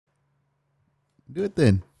Do it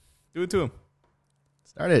then. Do it to him.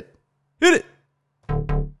 Start it. Hit it.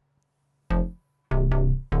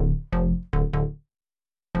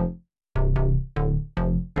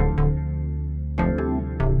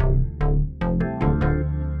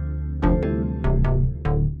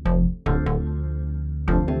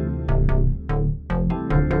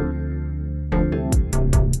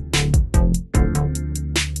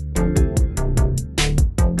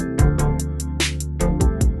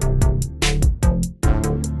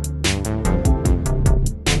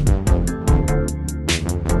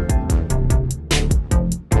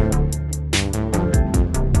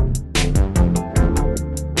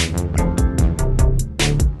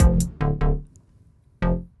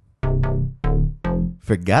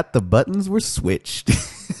 Forgot the buttons were switched.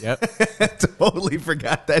 Yep. Totally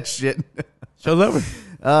forgot that shit. Show's over.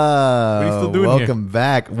 What are you still doing welcome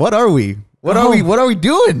back. What are we? What Go are we? home. What are we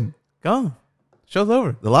doing? Go. Show's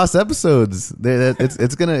over. The lost episodes.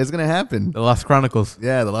 It's gonna happen. The Lost Chronicles.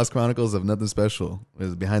 Yeah, the Lost Chronicles of Nothing Special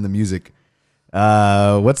is behind the music.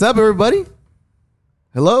 What's up, everybody?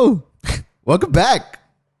 Hello. Welcome back.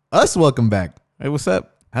 Welcome back. Hey, what's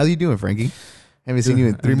up? How you doing, Frankie? Haven't seen you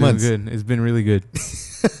in 3 I'm doing months. Good. It's been really good.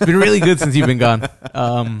 It's been really good since you've been gone.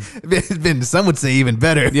 It's been, some would say, even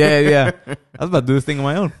better. Yeah. I was about to do this thing on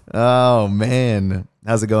my own. Oh, man.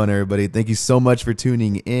 How's it going, everybody? Thank you so much for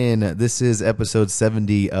tuning in. This is episode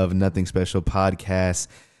 70 of Nothing Special Podcast.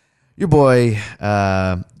 Your boy,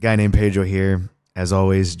 guy named Pedro here, as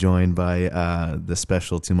always, joined by the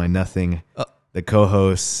special to my nothing, the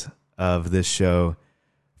co-host of this show,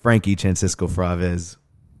 Frankie Chancisco Fraves.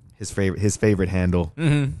 His favorite handle.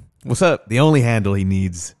 Mm-hmm. What's up? The only handle he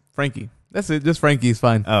needs. Frankie. That's it. Just Frankie's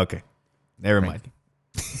fine. Oh, okay. Never mind.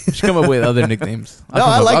 You should come up with other nicknames. No,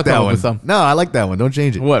 I like that I'll come up one. with some. No, I like that one. Don't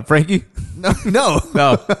change it. What, Frankie? No.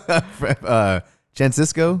 No.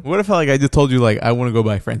 Chancisco? What if I just told you like I want to go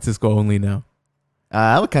by Francisco only now?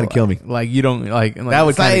 That would kind of kill me. Like you don't like That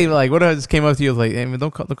would say kinda- like what if I just came up to you I was like, hey, man,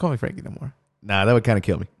 don't call me Frankie no more. Nah, that would kind of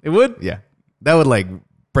kill me. It would? Yeah. That would like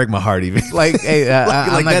break my heart even. Like, hey,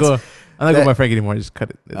 I'm not going by Frankie anymore. Just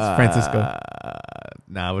cut it. It's Francisco.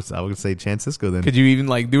 Nah, I would say Chancisco then. Could you even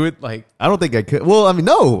like do it? Like, I don't think I could. Well, I mean,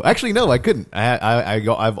 no. Actually, no, I couldn't.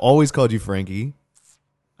 I've always called you Frankie.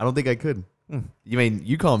 I don't think I could. You mean,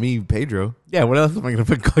 you call me Pedro. yeah. What else am I going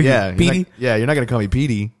to call Yeah. you? Petey? You're not going to call me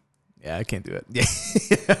Petey. Yeah, I can't do it. Yeah.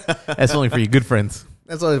 That's only for you good friends.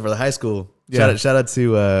 That's only for the high school. Yeah. Shout out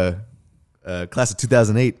to class of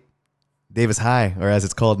 2008, Davis High, or as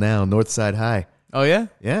it's called now, Northside High. Oh yeah,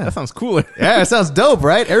 Yeah. That sounds cooler. Yeah, it sounds dope,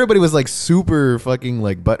 right? Everybody was like super fucking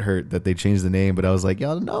like butthurt that they changed the name, but I was like,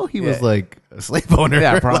 y'all know he was Yeah. like a slave owner.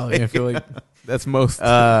 Yeah, probably. Like, I feel like that's most.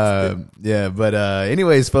 yeah, but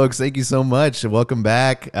anyways, folks, thank you so much. Welcome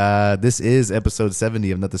back. This is episode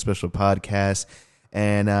 70 of Nothing Special Podcast,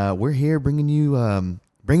 and we're here bringing you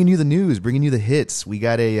the news, bringing you the hits. We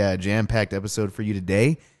got a jam-packed episode for you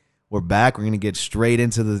today. We're back. We're gonna get straight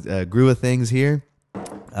into the groove of things here.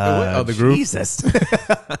 The groove. Jesus,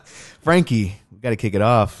 Frankie, we got to kick it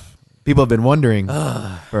off. People have been wondering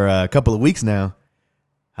for a couple of weeks now.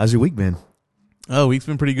 How's your week been? Oh, week's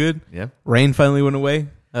been pretty good. Yeah. Rain finally went away.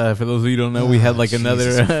 For those of you who don't know, we had like another.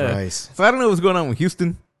 Jesus Christ. So I don't know what's going on with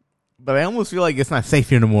Houston, but I almost feel like it's not safe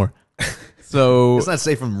here no more. So It's not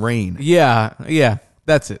safe from rain. yeah,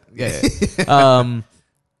 that's it. Yeah.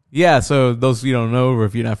 Yeah. So those of you who don't know, or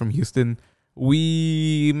if you're not from Houston,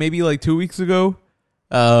 we maybe like 2 weeks ago,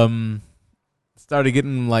 started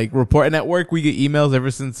getting like reporting at work. We get emails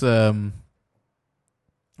ever since, or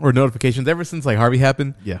notifications ever since like Harvey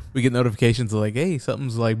happened. Yeah. We get notifications of like, hey,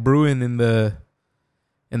 something's like brewing in the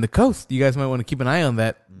coast. You guys might want to keep an eye on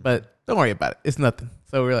that, but don't worry about it. It's nothing.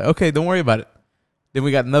 So we're like, okay, don't worry about it. Then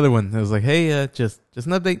we got another one. It was like, hey, just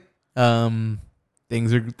an update.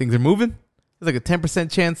 Things are moving. There's like a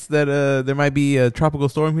 10% chance that there might be a tropical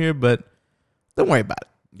storm here, but don't worry about it.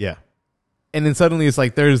 Yeah. And then suddenly it's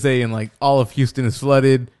like Thursday and like all of Houston is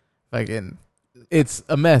flooded. Like, and it's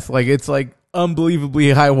a mess. Like, it's like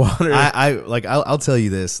unbelievably high water. I'll tell you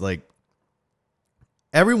this, like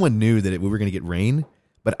everyone knew that we were going to get rain,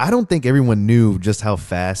 but I don't think everyone knew just how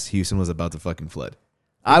fast Houston was about to fucking flood.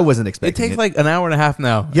 I wasn't It expecting takes like an hour and a half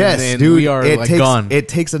now. Yes, and dude. we are it like takes, gone. It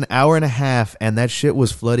takes an hour and a half, and that shit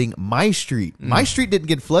was flooding my street. My street didn't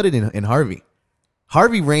get flooded in Harvey.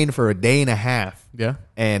 Harvey rained for a day and a half, Yeah.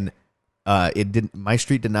 and it didn't. My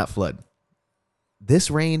street did not flood.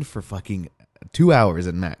 This rained for fucking 2 hours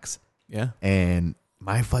at max, Yeah. and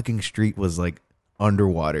my fucking street was like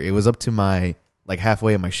underwater. It was up to my like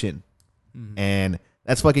halfway of my shin, and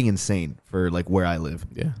that's fucking insane for like where I live.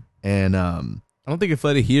 Yeah. And I don't think it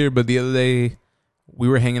flooded here, but the other day we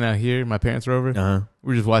were hanging out here. My parents were over. Uh-huh. We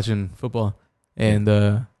were just watching football, and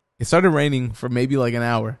it started raining for maybe like an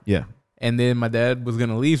hour. Yeah. And then my dad was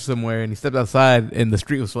gonna leave somewhere, and he stepped outside, and the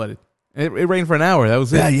street was flooded. It rained for an hour. That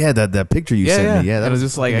was it. Yeah. That picture you sent me. Yeah. That and was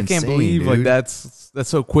just like, I can't insane, believe like dude. that's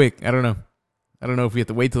so quick. I don't know if we have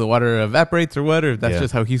to wait till the water evaporates or what, or if that's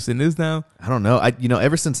just how Houston is now. I don't know.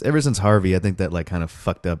 Ever since Harvey, I think that like kind of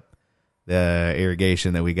fucked up the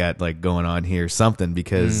irrigation that we got like going on here, something,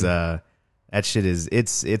 because that shit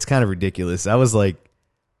it's kind of ridiculous. I was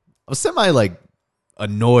semi like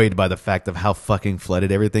annoyed by the fact of how fucking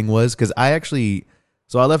flooded everything was, because I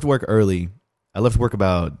left work early. I left work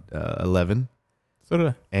about 11. So did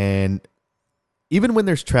I. And even when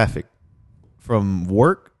there's traffic from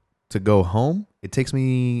work to go home, it takes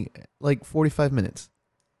me like 45 minutes.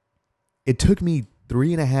 It took me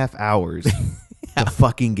 3.5 hours to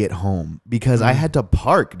fucking get home because I had to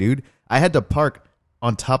park, dude. I had to park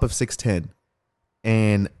on top of 610.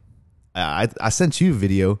 And I sent you a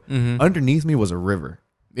video. Underneath me was a river.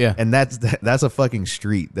 Yeah. And that's a fucking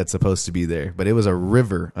street that's supposed to be there. But it was a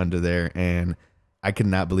river under there. And I could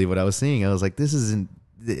not believe what I was seeing. I was like, this isn't...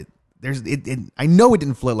 I know it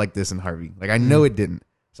didn't flood like this in Harvey. Like, I know it didn't.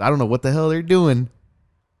 So I don't know what the hell they're doing.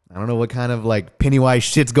 I don't know what kind of like Pennywise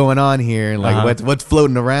shit's going on here and like what's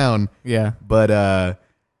floating around. Yeah. But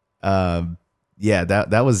yeah,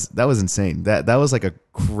 that was insane. That was like a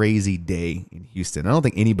crazy day in Houston. I don't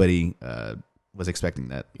think anybody was expecting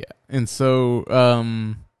that. Yeah. And so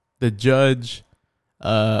the judge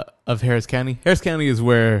of Harris County is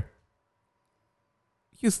where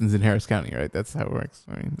Houston's in Harris County, right? That's how it works.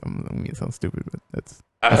 I mean, it sounds stupid, but that's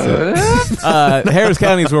it. Harris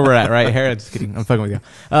County is where we're at, right? Just kidding. I'm fucking with you.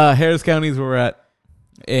 Harris County is where we're at.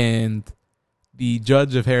 And the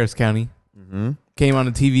judge of Harris County came on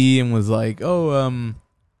the TV and was like,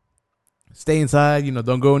 stay inside,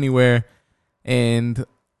 don't go anywhere. And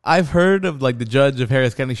I've heard of like the judge of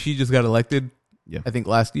Harris County. She just got elected, I think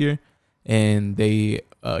last year. And they,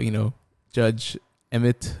 Judge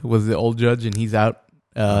Emmett was the old judge and he's out.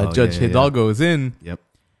 Judge Hidalgo is in. Yep.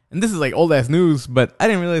 And this is like old ass news, but I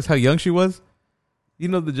didn't realize how young she was.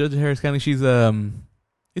 The judge of Harris County, she's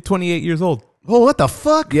 28 years old. Oh, what the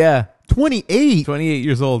fuck? Yeah. 28. 28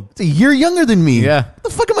 years old. It's a year younger than me. Yeah. What the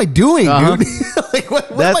fuck am I doing, dude? Like,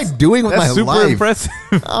 what am I doing with my life? That's super impressive.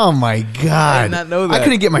 Oh my God. I did not know that. I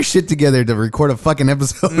couldn't get my shit together to record a fucking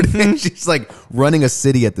episode. And she's like running a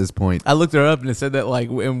city at this point. I looked her up and it said that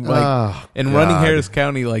running Harris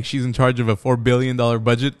County, like she's in charge of a $4 billion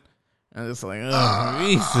budget. And it's like,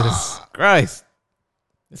 Jesus Christ.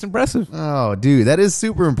 It's impressive. Oh, dude, that is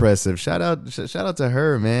super impressive. Shout out to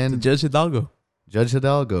her, man. To Judge Hidalgo. Judge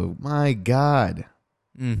Hidalgo. My God.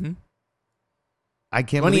 Mm-hmm. I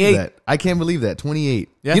can't believe that. I can't believe that. 28.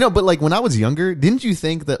 Yeah. But like when I was younger, didn't you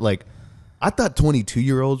think that like I thought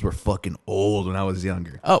 22-year-olds were fucking old when I was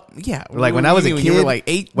younger? Oh, yeah. Like when I was a kid, you were like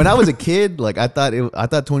 8. When I was a kid, like I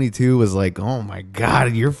thought 22 was like, oh my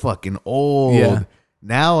God, you're fucking old. Yeah.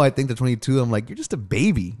 Now I think the 22, I'm like, you're just a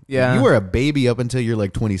baby. Yeah. You were a baby up until you're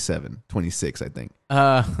like 27, 26, I think.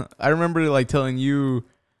 I remember like telling you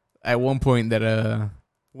at one point that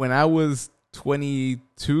when I was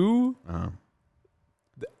 22,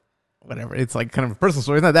 whatever, it's like kind of a personal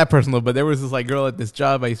story. It's not that personal, but there was this like girl at this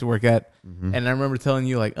job I used to work at, and I remember telling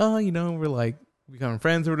you like, we're like becoming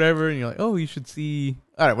friends or whatever, and you're like, oh, you should see.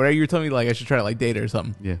 All right, whatever you were telling me, like I should try to like date her or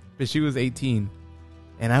something. Yeah. But she was 18,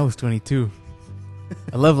 and I was 22.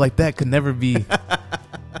 A love like that could never be.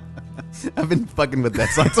 I've been fucking with that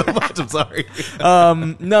song so much. I'm sorry.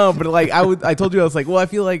 No, but like I told you, I was like, well, I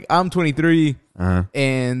feel like I'm 23,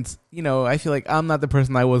 and I feel like I'm not the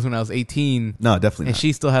person I was when I was 18. No, definitely and not.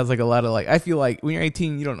 she still has like a lot of like. I feel like when you're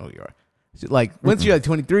 18, you don't know who you are. Like once you're like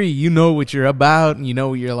 23, you know what you're about, and you know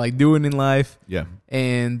what you're like doing in life. Yeah.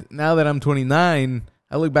 And now that I'm 29,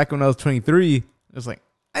 I look back when I was 23. It was like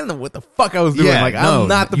I don't know what the fuck I was doing. Yeah, like no, I'm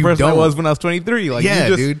not the you person I don't. was when I was 23. Like Yeah,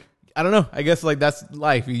 you just, dude. I don't know. I guess like that's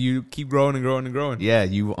life. You keep growing and growing and growing. Yeah,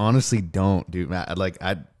 you honestly don't, dude.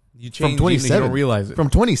 You change from 27, you don't realize it. From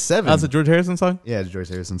 27. That's a George Harrison song? Yeah, it's a George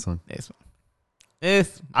Harrison song.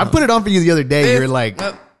 I put it on for you the other day. You were like,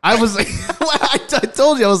 I was like, I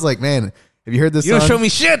told you, I was like, man, have you heard this You song? don't show me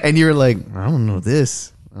shit. And you were like, I don't know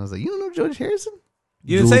this. I was like, you don't know George Harrison?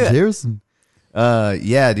 You didn't say that. Harrison.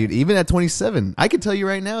 Yeah, dude. Even at 27, I can tell you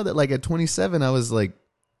right now that like at 27, I was like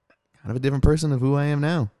kind of a different person of who I am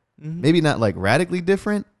now. Maybe not like radically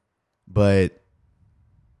different, but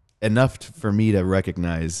enough for me to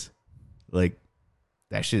recognize like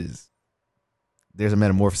that shit is. There's a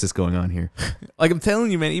metamorphosis going on here. Like I'm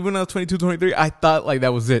telling you, man. Even when I was 22, 23, I thought like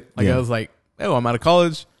that was it. Like I was like, oh, I'm out of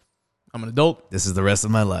college. I'm an adult. This is the rest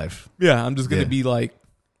of my life. Yeah, I'm just gonna Yeah. be like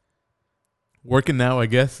working now, I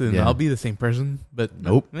guess, and Yeah. I'll be the same person. But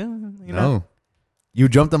Nope. yeah, No. You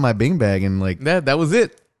jumped on my beanbag and like that was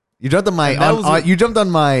it. you jumped on my And that was you jumped on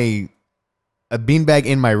my a beanbag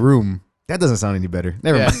in my room. That doesn't sound any better.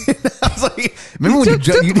 Never Yeah. mind. I was like, remember when you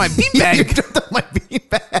jumped jumped on my beanbag. You jumped on my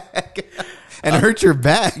beanbag and hurt your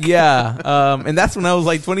back. Yeah, and that's when I was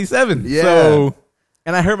like 27. Yeah. So,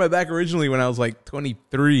 and I hurt my back originally when I was like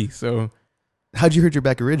 23. So, How'd you hurt your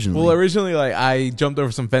back originally? well, originally like I jumped over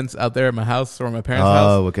some fence out there at my house or my parents' house.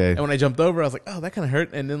 oh, okay. And when I jumped over, I was like, oh, that kind of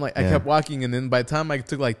hurt. And then like I Yeah. kept walking, and then by the time I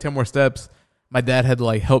took like 10 more steps, my dad had to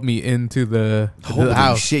like help me into the Holy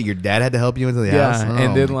house. shit! Your dad had to help you into the Yeah, house. and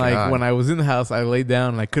Oh, then my like God. when I was in the house, I laid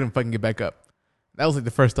down and I couldn't fucking get back up. That was like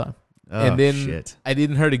the first time. oh, and then shit. I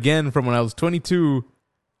didn't hurt again from when I was 22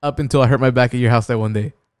 up until I hurt my back at your house that one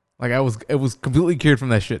day. Like it was completely cured from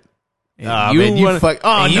that shit. And Aw, man, you wanna, fuck-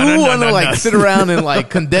 oh, and no, you no, no, want to no, like no. sit around and like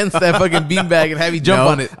condense that fucking beanbag and have you jump No,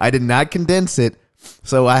 on it. I did not condense it.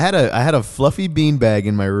 So I had a fluffy beanbag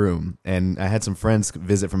in my room, and I had some friends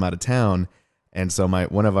visit from out of town, and so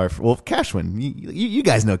Cashwin, you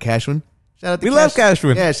guys know Cashwin. Shout out to We love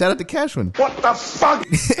Cashwin. Yeah, shout out to Cashwin. What the fuck?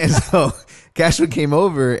 And so Cashwin came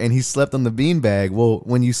over and he slept on the beanbag. Well,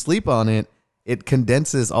 when you sleep on it, it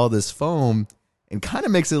condenses all this foam and kind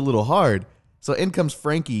of makes it a little hard. So in comes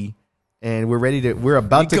Frankie, and we're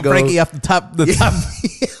about to go. Frankie off the top, off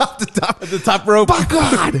the top. the top rope. Oh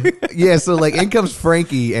God! Yeah, so like in comes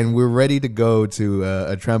Frankie, and we're ready to go to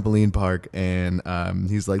a trampoline park, and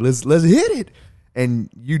he's like, "Let's hit it." And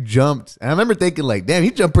you jumped, and I remember thinking like, "Damn,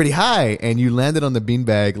 he jumped pretty high," and you landed on the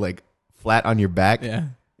beanbag like flat on your back. Yeah.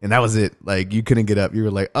 And that was it. Like you couldn't get up. You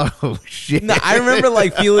were like, "Oh shit!" No, I remember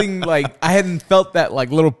like feeling like I hadn't felt that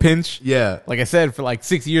like little pinch. Yeah. Like I said, for like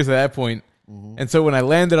 6 years at that point. And so when I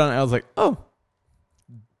landed on it, I was like, oh,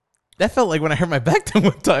 that felt like when I hurt my back that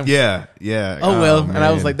one time. Yeah. Yeah. Oh, well. And I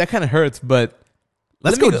was man. like, that kind of hurts, but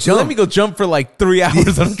Let's let me go jump. Let me go jump for like 3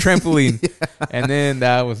 hours on a trampoline. And then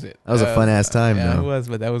that was it. That was a fun ass time, Yeah, though. it was,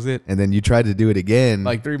 but that was it. And then you tried to do it again.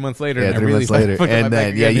 Like 3 months later. yeah, and 3 I really months later, fucked up my and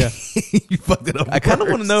back then again, you fucked it up. I kind of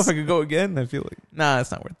want to worse. know if I could go again. I feel like, nah,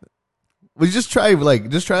 it's not worth it. Well, you just try it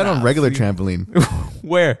on regular see. trampoline.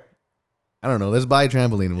 Where? I don't know. Let's buy a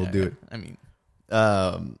trampoline and we'll do it. I mean,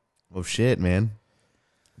 Well, shit, man.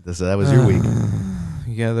 So that was your week.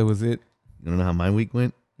 You yeah, that was it. don't know how my week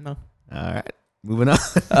went? No. All right. Moving on.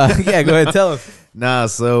 Yeah, go ahead. Tell us. Nah,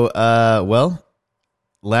 so, well,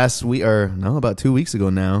 last week, or no, about 2 weeks ago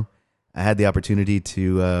now, I had the opportunity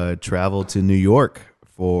to travel to New York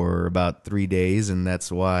for about 3 days, and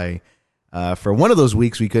that's why for one of those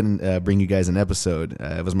weeks we couldn't bring you guys an episode.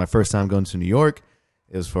 It was my first time going to New York.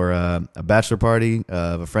 It was for a bachelor party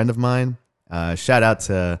of a friend of mine. Shout out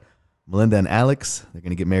to Melinda and Alex. They're going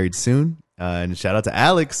to get married soon. And shout out to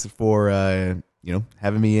Alex for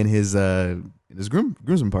having me in his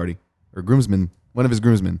groomsman party, or groomsman, one of his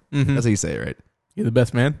groomsmen. Mhm. That's how you say it, right? You're the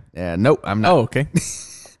best man. Yeah, nope, I'm not. Oh, okay.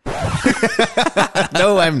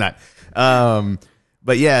 No, I'm not.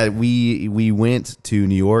 But yeah, we went to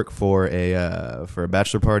New York for a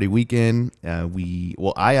bachelor party weekend.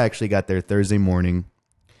 I actually got there Thursday morning.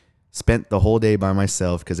 Spent the whole day by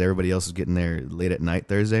myself because everybody else was getting there late at night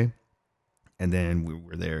Thursday, and then we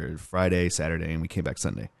were there Friday, Saturday, and we came back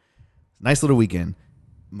Sunday. Nice little weekend.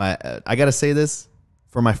 I gotta say this,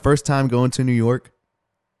 for my first time going to New York,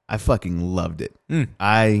 I fucking loved it.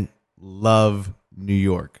 I love New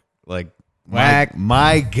York. Like,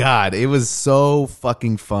 my God, it was so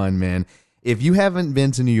fucking fun, man. If you haven't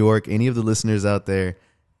been to New York, any of the listeners out there,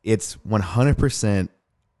 it's 100%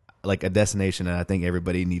 like a destination that I think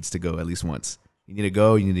everybody needs to go at least once. You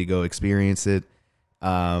need to go experience it.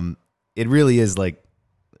 It really is like,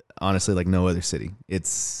 honestly, like no other city.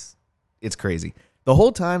 It's crazy. The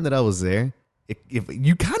whole time that I was there, if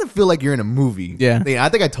you kind of feel like you're in a movie. Yeah. I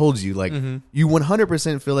think I told you, like, you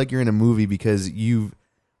 100% feel like you're in a movie because New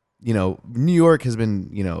York has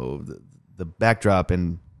been, the backdrop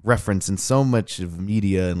and reference in so much of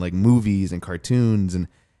media and like movies and cartoons and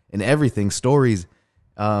everything, stories,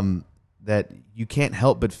 that you can't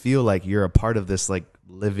help but feel like you're a part of this like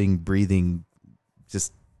living, breathing,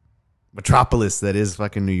 just metropolis that is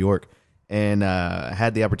fucking New York. And I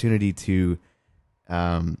had the opportunity to,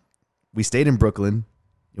 we stayed in Brooklyn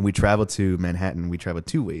and we traveled to Manhattan. We traveled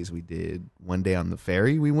 2 ways. We did one day on the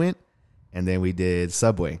ferry we went, and then we did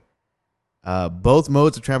subway. Both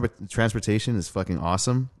modes of transportation is fucking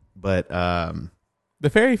awesome, but The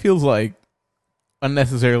ferry feels like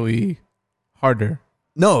unnecessarily harder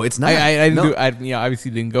No, it's not. I didn't no. do. I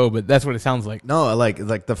obviously didn't go, but that's what it sounds like. No,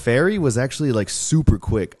 like the ferry was actually like super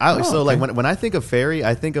quick. So okay. like when I think of ferry,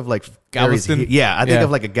 I think of like Galveston? ferries. Yeah, I think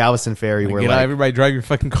of like a Galveston ferry Like, where get out, everybody drive your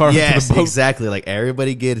fucking car yes, into the boat. exactly. Like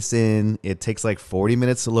everybody gets in. It takes like 40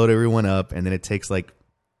 minutes to load everyone up, and then it takes like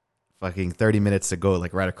fucking 30 minutes to go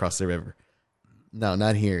like right across the river. No,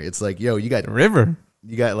 not here. It's like, yo, you got The river.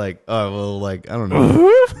 like, oh well, like I don't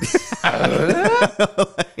know.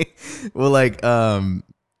 well, I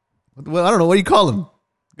don't know. What do you call them?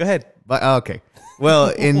 Go ahead. But okay. Well,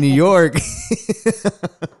 in New York,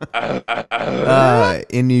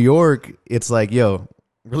 it's like, yo,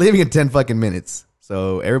 we're leaving in 10 fucking minutes.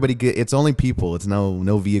 So everybody it's only people. It's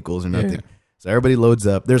no vehicles or nothing. Yeah. So everybody loads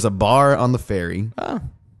up. There's a bar on the ferry. Oh.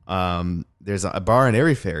 There's a bar on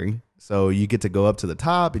every ferry. So you get to go up to the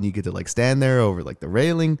top and you get to like stand there over like the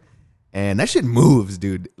railing. And that shit moves,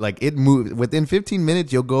 dude. Like it moves. Within 15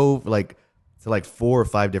 minutes, you'll go like to like 4 or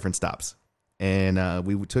 5 different stops. And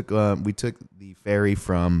we took the ferry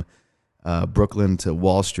from Brooklyn to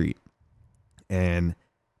Wall Street, and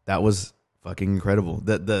that was fucking incredible.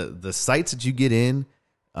 The sites that you get in,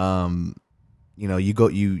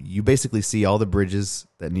 you basically see all the bridges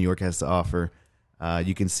that New York has to offer.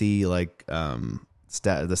 You can see like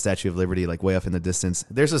the Statue of Liberty like way off in the distance.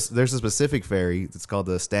 There's a specific ferry. It's called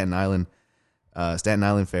the Staten Island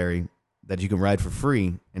ferry that you can ride for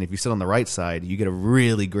free. And if you sit on the right side, you get a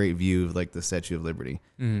really great view of like the Statue of Liberty.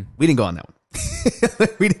 Mm. We didn't go on that one.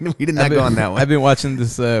 we did not go on that one. I've been watching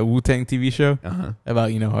this Wu-Tang TV show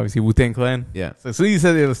about, obviously Wu-Tang Clan. Yeah. So as soon as you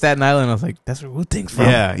said it was Staten Island, I was like, that's where Wu-Tang's from.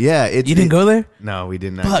 Yeah. You didn't go there? No, we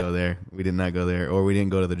did not go there. We did not go there. Or we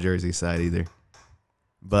didn't go to the Jersey side either.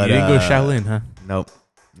 But you didn't go Shaolin, huh? Nope,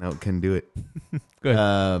 couldn't do it. Go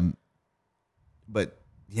ahead. But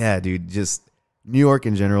yeah, dude, just New York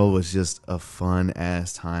in general was just a fun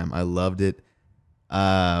ass time. I loved it.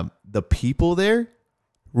 The people there,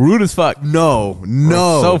 Rude as fuck. no,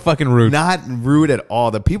 So fucking rude. not rude at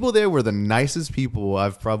all. The people there were the nicest people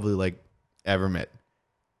I've probably like ever met.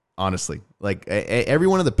 Honestly, like every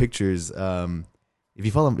one of the pictures. If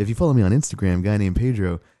you follow me on Instagram, a guy named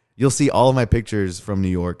Pedro, you'll see all of my pictures from New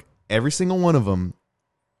York. Every single one of them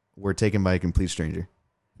were taken by a complete stranger.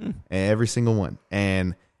 Every single one.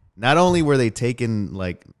 And not only were these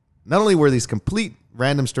complete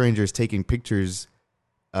random strangers taking pictures,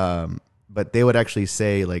 but they would actually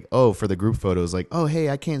say like, oh, for the group photos, like, oh, hey,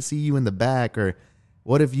 I can't see you in the back, or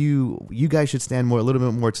what if you guys should stand a little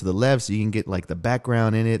bit more to the left so you can get like the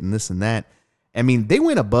background in it and this and that. I mean, they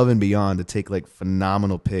went above and beyond to take like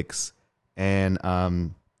phenomenal pics. And I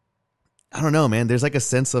don't know, man. There's like a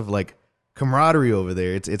sense of like camaraderie over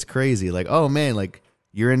there. It's crazy. Like, oh man, like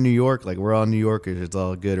you're in New York. Like we're all New Yorkers. It's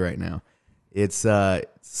all good right now. It's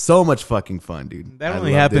so much fucking fun, dude. That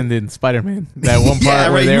only happened in Spider-Man. That one part yeah,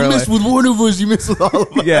 where right. they You were missed like, with one of us. You missed with all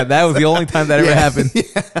of us. yeah, that was the only time that ever happened.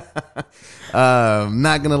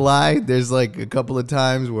 Not gonna lie. There's like a couple of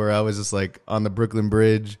times where I was just like on the Brooklyn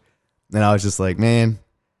Bridge, and I was just like, man,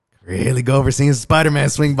 really go for seeing Spider-Man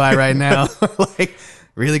swing by right now. Like,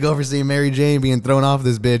 really go for seeing Mary Jane being thrown off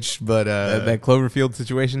this bitch. But that Cloverfield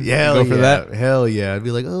situation. yeah, go for that. Hell yeah. I'd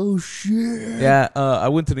be like, oh shit. Yeah, I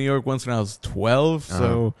went to New York once when I was 12.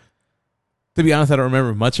 So to be honest, I don't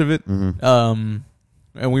remember much of it. And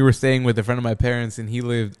we were staying with a friend of my parents, and he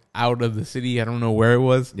lived out of the city. I don't know where it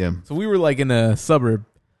was. Yeah. So we were like in a suburb,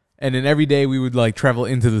 and then every day we would like travel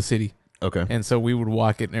into the city. Okay. And so we would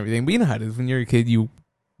walk it and everything. But you know how it is when you're a kid, you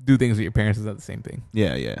do things with your parents. It's not the same thing.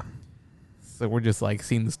 Yeah. So we're just like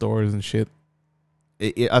seeing the stores and shit.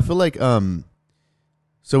 I feel like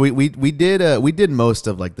so we did most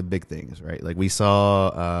of like the big things, right? Like we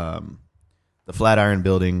saw the Flatiron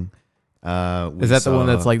Building. Is that the one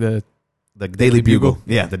that's like the Daily Bugle?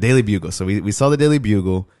 Yeah, the Daily Bugle. So we saw the Daily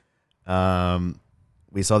Bugle.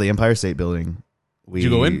 We saw the Empire State Building. Did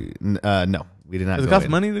you go in? No, we did not. Does it go cost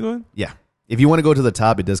in. money to go in? Yeah, if you want to go to the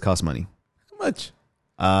top, it does cost money. How much?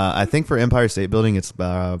 I think for Empire State Building, it's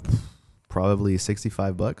probably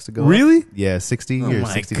 $65 to go. Really? Up. Yeah, 60 Oh or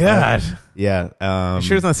my 65. god! Yeah. You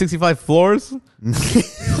sure it's not 65 floors? No.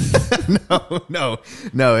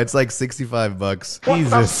 It's like $65.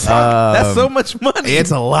 Jesus, that's so much money.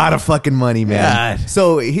 It's a lot of fucking money, man. God.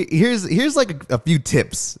 So here's like a few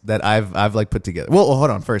tips that I've like put together. Well,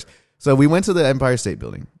 hold on first. So we went to the Empire State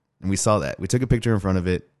Building and we saw that. We took a picture in front of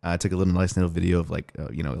it. I took a nice little video of like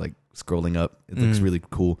like scrolling up. It looks really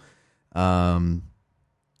cool.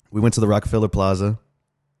 We went to the Rockefeller Plaza.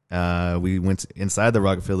 We went inside the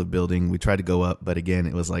Rockefeller Building. We tried to go up, but again,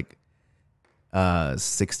 it was like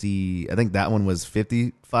 60. I think that one was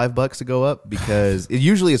 $55 to go up because it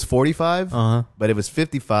usually is 45, but it was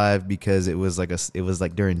 55 because it was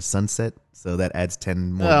like during sunset, so that adds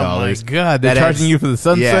 10 more dollars. Oh my god, they're charging you for the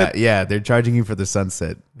sunset. Yeah, they're charging you for the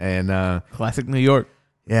sunset, and classic New York.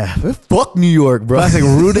 Yeah, fuck New York, bro. Classic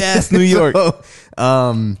rude ass New York. So,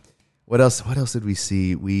 what else? What else did we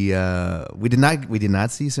see? We did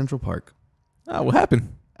not see Central Park. Oh, what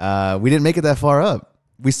happened? We didn't make it that far up.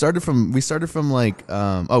 We started from like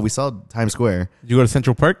we saw Times Square. Did you go to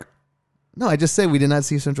Central Park? No, I just said we did not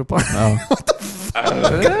see Central Park. Oh. What the fuck?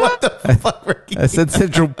 What the fuck? I said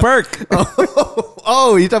Central Park.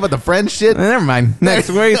 Oh, you talking about the Friends shit? Never mind.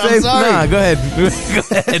 Next, where you say? I'm sorry. Nah, go ahead.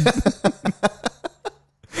 Go ahead.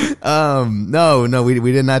 No,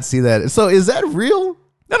 we did not see that. So is that real?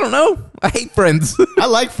 I don't know. I hate Friends. I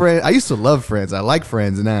like Friends. I used to love Friends. I like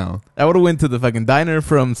Friends now. I would have went to the fucking diner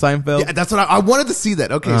from Seinfeld. Yeah, that's what I wanted to see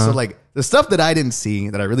that. Okay, so like the stuff that I didn't see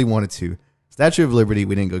that I really wanted to, Statue of Liberty,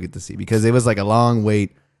 we didn't go get to see because it was like a long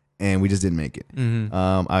wait and we just didn't make it.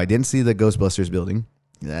 I didn't see the Ghostbusters building.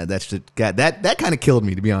 That shit got that kind of killed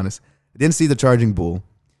me, to be honest. I didn't see the Charging Bull.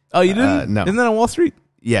 Oh, you didn't? No. Isn't that on Wall Street?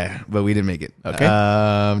 Yeah, but we didn't make it. Okay.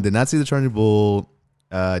 Did not see the Charging Bull.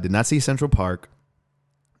 Did not see Central Park.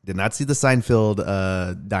 Did not see the Seinfeld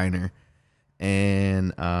diner,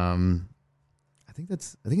 and I think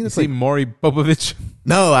that's See Maury Popovich.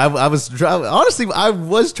 no. I was honestly I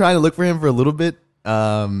was trying to look for him for a little bit,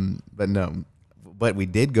 but no. But we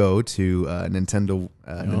did go to Nintendo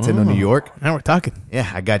New York. Now we're talking.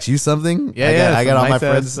 Yeah, I got you something. Yeah, I got all my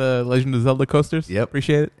friends. Legend of Zelda coasters. Yep,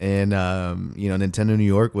 appreciate it. And Nintendo New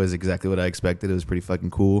York was exactly what I expected. It was pretty fucking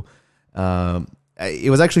cool.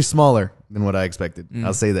 It was actually smaller than what I expected.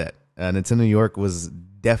 I'll say that. Nintendo New York was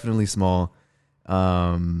definitely small,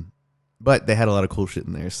 but they had a lot of cool shit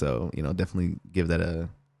in there. So definitely give that a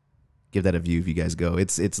view if you guys go.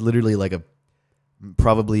 It's literally like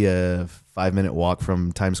probably a 5-minute walk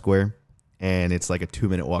from Times Square, and it's like a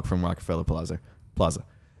 2-minute walk from Rockefeller Plaza.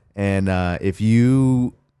 And a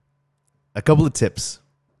couple of tips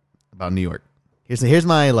about New York. Here's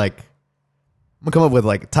my I'm gonna come up with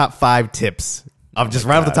like top 5 tips. I'm just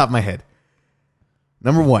right off the top of my head.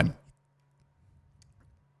 Number 1,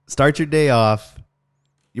 start your day off.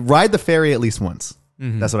 You ride the ferry at least once.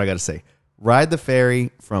 That's what I got to say. Ride the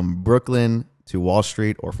ferry from Brooklyn to Wall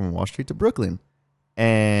Street or from Wall Street to Brooklyn.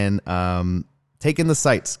 And take in the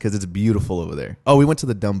sights because it's beautiful over there. Oh, we went to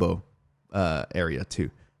the Dumbo area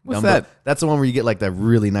too. What's Dumbo, that? That's the one where you get like that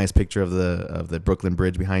really nice picture of the Brooklyn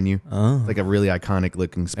Bridge behind you. Oh. It's like a really iconic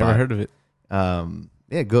looking spot. Never heard of it.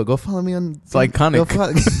 Yeah, go follow me on. It's iconic.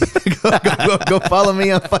 Go follow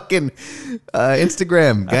me on fucking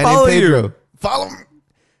Instagram. Guy follow named Pedro. you. Follow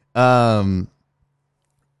me.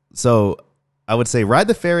 So I would say ride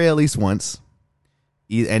the ferry at least once,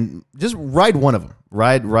 and just ride one of them.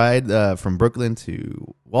 Ride from Brooklyn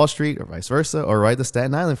to Wall Street or vice versa, or ride the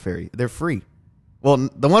Staten Island ferry. They're free. Well,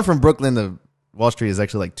 the one from Brooklyn to Wall Street is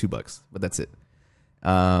actually like $2, but that's it.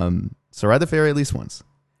 So ride the ferry at least once.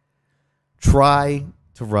 Try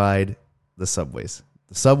to ride the subways.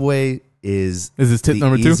 The subway is this tip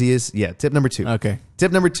number 2? Easiest. Yeah, tip number 2. Okay.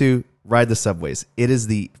 Tip number 2, ride the subways. It is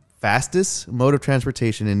the fastest mode of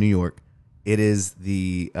transportation in New York. It is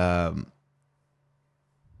the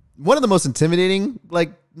one of the most intimidating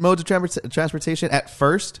modes of transportation at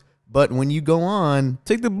first, but when you go on,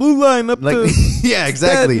 Take the blue line up to yeah,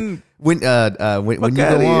 exactly. Staten. When you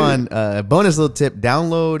go on, bonus little tip: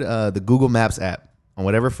 download the Google Maps app on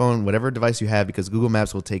whatever phone, whatever device you have, because Google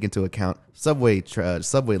Maps will take into account subway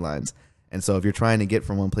lines. And so if you're trying to get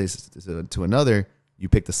from one place to another, you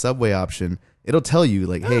pick the subway option. It'll tell you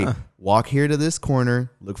hey, walk here to this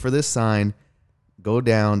corner, look for this sign, go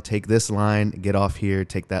down, take this line, get off here,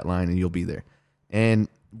 take that line, and you'll be there. And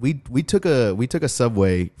we took a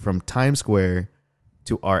subway from Times Square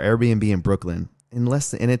to our Airbnb in Brooklyn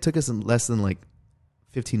and it took us less than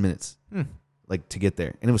 15 minutes to get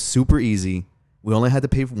there. And it was super easy. We only had to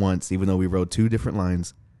pay for once, even though we rode 2 different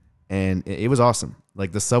lines, and it was awesome.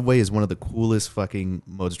 The subway is one of the coolest fucking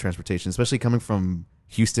modes of transportation, especially coming from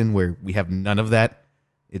Houston, where we have none of that.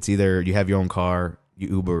 It's either you have your own car, you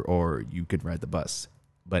Uber, or you could ride the bus.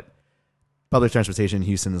 But public transportation in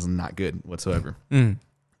Houston is not good whatsoever.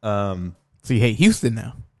 So you hate Houston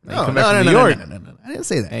now? No, New York, no. I didn't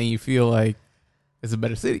say that. and you feel like it's a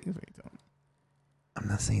better city. I'm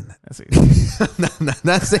not saying that. That's it. I'm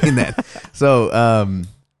not saying that. So,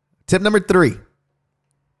 tip number 3: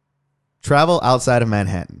 travel outside of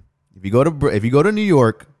Manhattan. If you go to New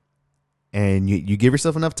York, and you give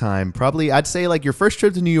yourself enough time, probably I'd say your first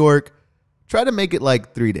trip to New York, try to make it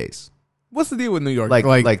 3 days. What's the deal with New York?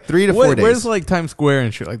 Like 3 to 4 days. Where's like Times Square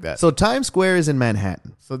and shit like that? So Times Square is in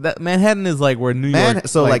Manhattan. So that Manhattan is like where New York.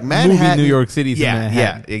 So like Manhattan, movie New York City's in yeah,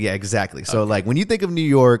 Manhattan. yeah, exactly. So like when you think of New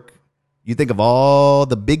York, you think of all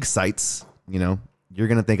the big sites. You know, you're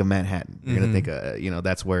gonna think of Manhattan. You're gonna think,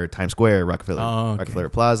 that's where Times Square, Rockefeller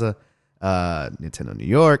Plaza, Nintendo New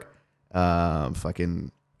York,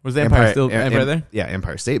 fucking. Was the Empire still Empire there? Yeah,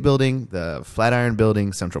 Empire State Building, the Flatiron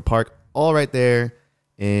Building, Central Park, all right there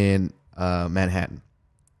in Manhattan.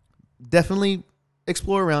 Definitely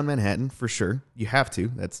explore around Manhattan for sure. You have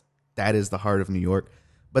to. That is the heart of New York.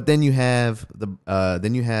 But then you have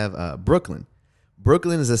Brooklyn.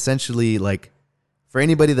 Brooklyn is essentially like, for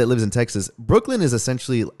anybody that lives in Texas, Brooklyn is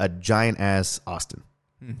essentially a giant ass Austin.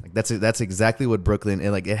 Like that's exactly what Brooklyn,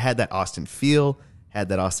 and like it had that Austin feel, had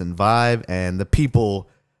that Austin vibe, and the people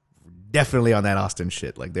definitely on that Austin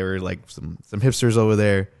shit. Like there were like some hipsters over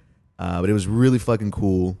there, but it was really fucking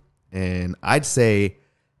cool. And I'd say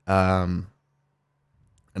a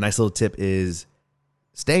nice little tip is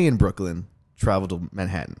stay in Brooklyn, travel to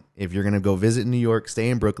Manhattan. If you're gonna go visit New York, stay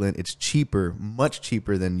in Brooklyn. It's cheaper, much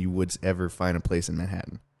cheaper than you would ever find a place in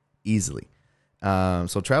Manhattan, easily.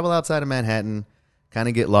 So travel outside of Manhattan, kind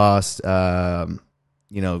of get lost. Kind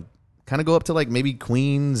of go up to like maybe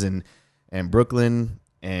Queens and Brooklyn.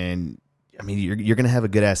 And I mean, you're gonna have a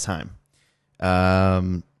good ass time.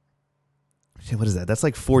 What is that? That's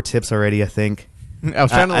like 4 tips already, I think. I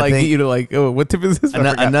was trying to get you to like, oh, what tip is this?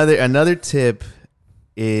 Another tip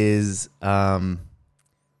is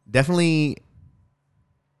definitely,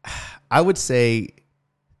 I would say,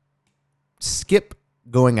 skip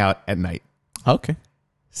going out at night. Okay.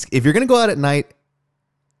 If you're gonna go out at night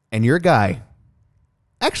and you're a guy,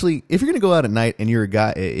 actually, if you're gonna go out at night and you're a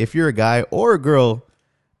guy, if you're a guy or a girl.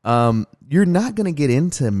 You're not going to get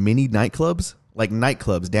into mini nightclubs, like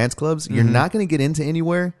nightclubs, dance clubs. You're not going to get into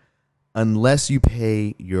anywhere unless you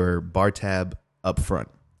pay your bar tab up front.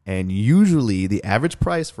 And usually the average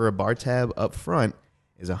price for a bar tab up front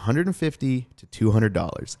is $150 to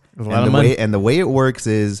 $200. And the way it works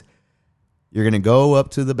is you're going to go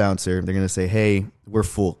up to the bouncer. They're going to say, hey, we're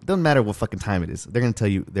full. It doesn't matter what fucking time it is. They're going to tell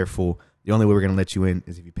you they're full. The only way we're going to let you in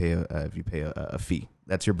is if you pay a fee.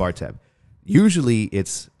 That's your bar tab. Usually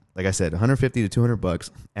it's, like I said, $150 to $200,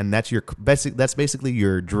 and that's basically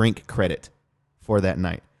your drink credit for that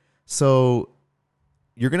night. So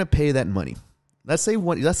you're gonna pay that money. Let's say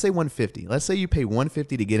 $150. Let's say you pay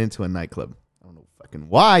 $150 to get into a nightclub. I don't know fucking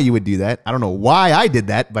why you would do that. I don't know why I did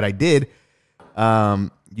that, but I did.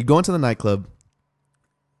 You go into the nightclub.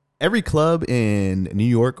 Every club in New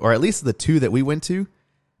York, or at least the 2 that we went to,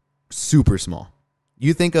 super small.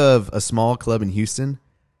 You think of a small club in Houston.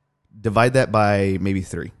 Divide that by maybe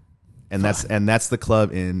 3, and that's the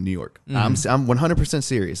club in New York. I'm 100%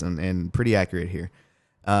 serious and pretty accurate here.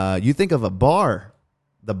 You think of a bar,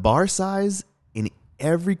 the bar size in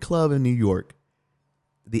every club in New York,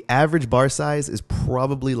 the average bar size is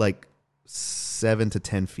probably like 7 to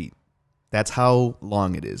 10 feet. That's how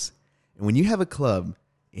long it is. And when you have a club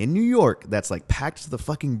in New York that's like packed to the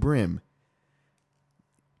fucking brim,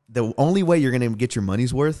 the only way you're going to get your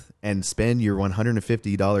money's worth and spend your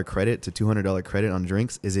 $150 credit to $200 credit on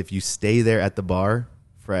drinks is if you stay there at the bar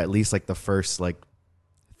for at least like the first like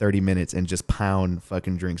 30 minutes and just pound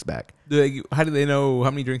fucking drinks back. How do they know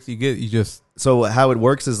how many drinks you get? So how it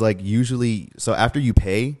works is like usually, so after you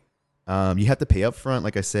pay, you have to pay up front.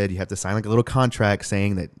 Like I said, you have to sign like a little contract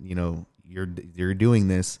saying that, you're doing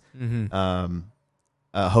this.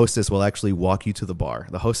 A hostess will actually walk you to the bar.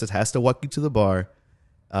 The hostess has to walk you to the bar.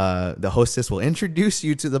 The hostess will introduce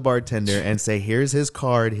you to the bartender and say, here's his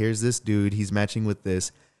card. Here's this dude. He's matching with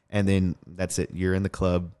this. And then that's it. You're in the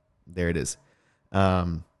club. There it is.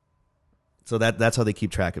 So that's how they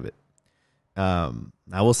keep track of it.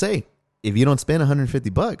 I will say, if you don't spend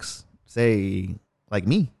 $150, say like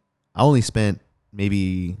me, I only spent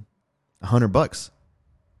maybe $100.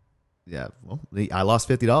 Yeah. Well, I lost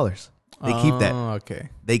 $50. They keep that. Okay.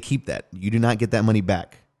 They keep that. You do not get that money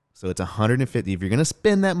back. So it's $150. If you're going to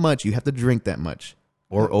spend that much, you have to drink that much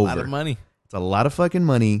or over. A lot of money. It's a lot of fucking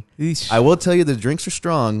money. Eesh. I will tell you the drinks are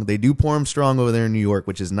strong. They do pour them strong over there in New York,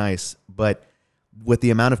 which is nice. But with the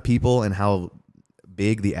amount of people and how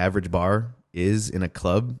big the average bar is in a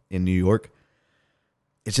club in New York,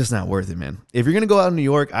 it's just not worth it, man. If you're going to go out in New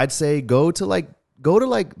York, I'd say go to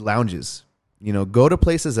lounges. Go to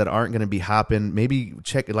places that aren't going to be hopping. Maybe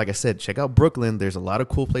check out Brooklyn. There's a lot of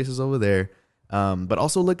cool places over there. But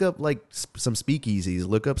also look up like some speakeasies.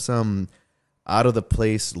 Look up some out of the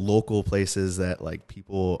place local places that like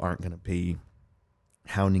people aren't going to be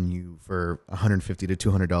hounding you for $150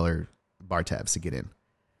 to $200 bar tabs to get in.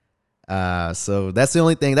 So that's the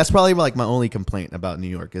only thing. That's probably like my only complaint about New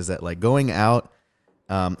York is that like going out,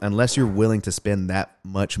 unless you're willing to spend that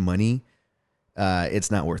much money,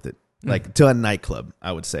 it's not worth it. Like to a nightclub,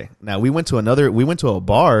 I would say. Now we went to a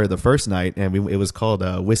bar the first night, and it was called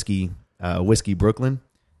Whiskey Brooklyn.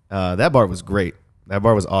 That bar was great. That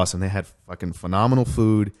bar was awesome. They had fucking phenomenal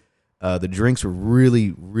food. The drinks were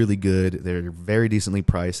really, really good. They're very decently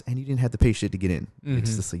priced, and you didn't have to pay shit to get in.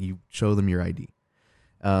 It's just like you show them your ID.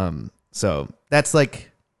 So that's like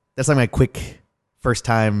my quick first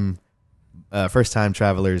time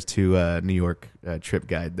travelers to New York trip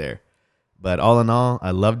guide there. But all in all,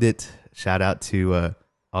 I loved it. Shout out to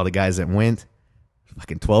all the guys that went.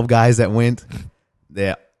 Fucking 12 guys that went.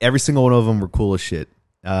 Every single one of them were cool as shit.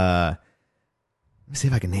 Let me see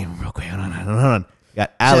if I can name them real quick. Hold on. You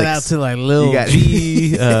got Alex. Shout out to like Lil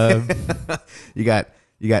G. You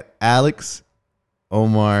got Alex,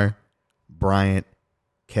 Omar, Bryant,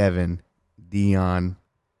 Kevin, Dion,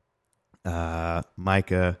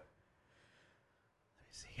 Micah. Let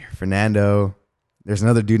me see here. Fernando. There's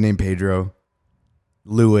another dude named Pedro,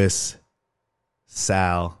 Lewis,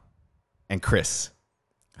 Sal, and Chris.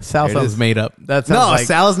 Sal There it sounds is. made up. That sounds No, like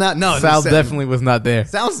Sal's not. No, Sal definitely was not there.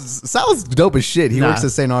 Sal's dope as shit. He Nah. works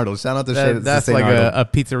at St. Arnold. Shout out to That's St. like Arnold. a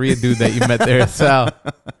pizzeria dude that you met there, Sal.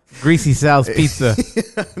 Greasy Sal's Pizza.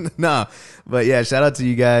 No, but yeah, shout out to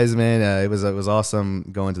you guys, man. It was awesome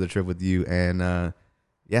going to the trip with you, and I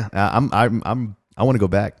want to go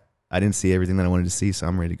back. I didn't see everything that I wanted to see, so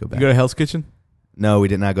I'm ready to go You back. go to Hell's Kitchen? No, we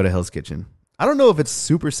did not go to Hell's Kitchen. I don't know if it's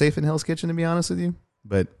super safe in Hell's Kitchen, to be honest with you,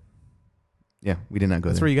 but yeah, we did not go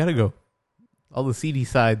That's there. where you got to go. All the seedy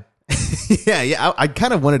side. yeah. I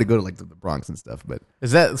kind of wanted to go to like the Bronx and stuff, but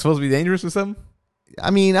Is that supposed to be dangerous or something?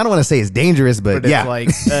 I mean, I don't want to say it's dangerous, but Or yeah, it's like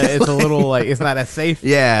it's a little like it's not as safe.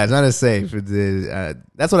 yeah, it's not as safe.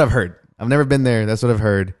 That's what I've heard. I've never been there. That's what I've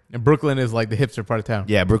heard. And Brooklyn is like the hipster part of town.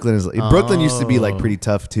 Yeah, Brooklyn used to be like pretty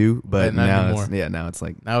tough too, but But not now anymore. now it's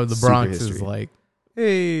like Now the super Bronx is history. like,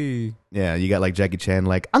 hey. Yeah, you got like Jackie Chan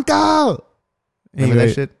like Uncle. Remember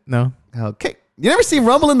that shit? No. Okay, you never seen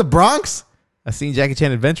Rumble in the Bronx? I've seen Jackie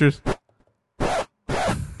Chan Adventures.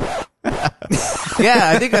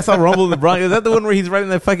 Yeah, I think I saw Rumble in the Bronx. Is that the one where he's riding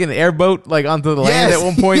that fucking airboat like onto the land Yes. at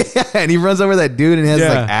one point? Yeah, and he runs over that dude and has Yeah.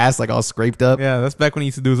 like ass like all scraped up. Yeah, that's back when he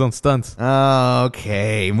used to do his own stunts.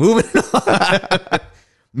 Okay, moving on.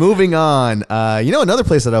 Moving on. Another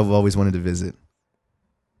place that I've always wanted to visit,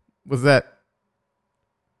 Was that?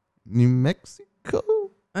 New Mexico,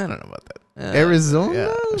 I don't know about that. Arizona.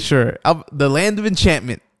 Yeah, sure. The land of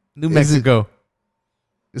enchantment, New Is it- Mexico.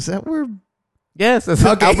 Is that where? Yes, that's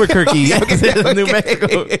Okay. Albuquerque. Okay, Yes, New okay.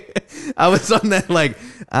 Mexico. I was on that like,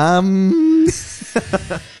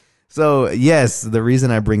 So yes, the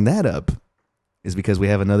reason I bring that up is because we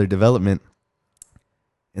have another development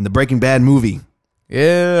in the Breaking Bad movie.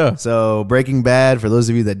 Yeah. So Breaking Bad, for those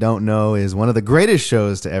of you that don't know, is one of the greatest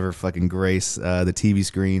shows to ever fucking grace the TV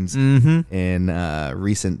screens Mm-hmm. in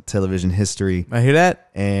recent television history. I hear that.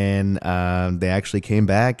 And they actually came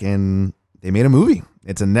back and they made a movie.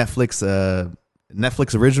 It's a Netflix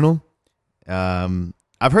original.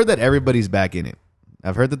 I've heard that everybody's back in it.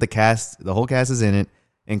 I've heard that the whole cast is in it,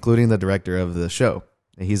 including the director of the show.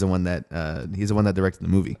 And he's the one that directed the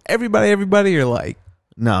movie. Everybody, or like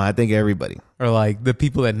No, I think everybody. the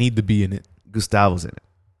people that need to be in it. Gustavo's in it.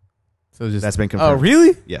 So just That's been confirmed. Oh,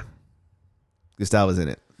 really? Yeah. Gustavo's in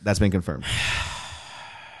it. That's been confirmed.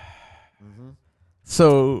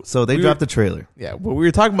 So So they dropped the trailer. Yeah, well, we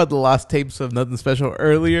were talking about the lost tapes of Nothing Special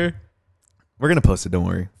earlier, We're gonna post it. Don't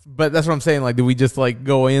worry. but that's what I'm saying. Like, did we just like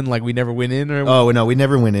go in like we never went in, or Oh no, we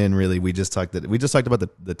never went in. Really, we just talked about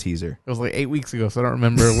the teaser. it was like 8 weeks ago, so I don't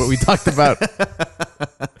remember what we talked about.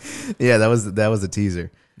 Yeah, that was the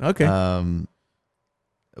teaser. Okay,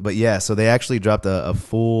 But yeah, so they actually dropped a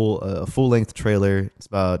full length trailer. It's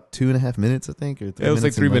about 2.5 minutes, I think, or 3 it was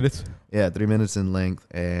like minutes in 3 length. minutes. Yeah, 3 minutes in length.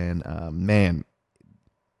 And man,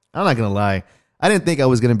 I'm not gonna lie, I didn't think I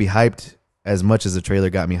was gonna be hyped as much as the trailer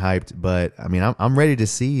got me hyped. But I mean, I'm ready to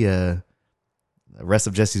see the rest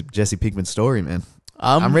of Jesse Pinkman's story, man.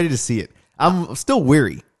 I'm ready to see it. I'm still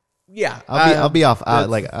weary. Yeah, I'll be off.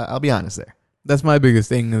 that's- I'll be honest there. That's my biggest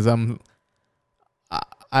thing. Is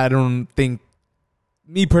I don't think,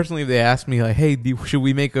 me personally, if they asked me like, "Hey, should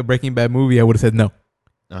we make a Breaking Bad movie?" I would have said no.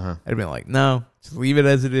 Uh-huh. I'd been like, "No, just leave it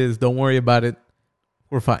as it is. Don't worry about it.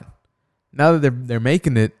 We're fine." Now that they're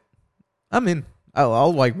making it, I'm in.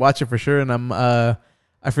 I'll like watch it for sure. And I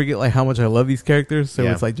forget like how much I love these characters. So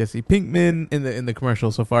Yeah. it's like Jesse Pinkman in the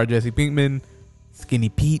commercial so far. Jesse Pinkman, Skinny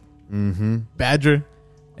Pete, Mm-hmm. Badger,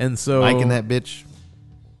 and so Mike and that bitch.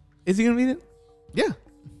 is he gonna be in it? Yeah.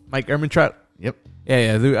 Mike Ehrmantraut. Yep.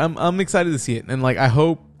 Yeah, dude, I'm excited to see it, and like I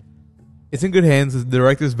hope it's in good hands. The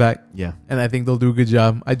director's back, Yeah. and I think they'll do a good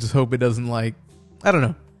job. I just hope it doesn't like, I don't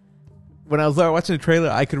know. When I was watching the trailer,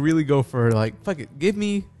 I could really go for like, fuck it, give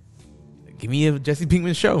me a Jesse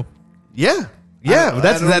Pinkman show. Yeah. Yeah,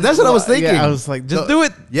 that's what I was thinking. Yeah, I was like, just do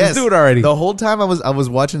it. Yes. Just do it already. The whole time I was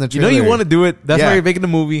watching the trailer. You want to do it. That's Yeah. why you're making the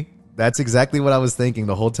movie. That's exactly what I was thinking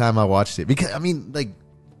the whole time I watched it. Because I mean, like,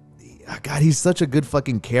 God, he's such a good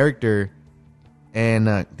fucking character.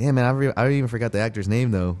 And damn man, I even forgot the actor's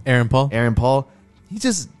name though. Aaron Paul. Aaron Paul.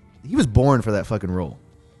 He was born for that fucking role.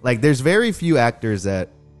 Like, there's very few actors that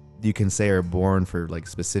you can say are born for like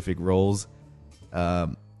specific roles.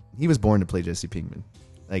 He was born to play Jesse Pinkman.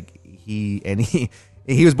 Like he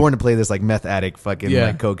was born to play this like meth addict, fucking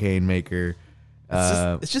like cocaine maker.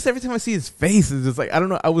 It's just every time I see his face, it's just like, I don't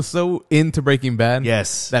know. I was so into Breaking Bad,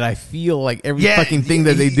 Yes. that I feel like every fucking thing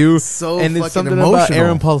that they do, so and it's fucking something emotional. about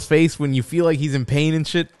Aaron Paul's face when you feel like he's in pain and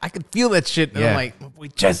shit. I could feel that shit, and Yeah. I'm like, my boy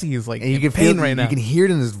Jesse is like And you in can pain feel right now. You can hear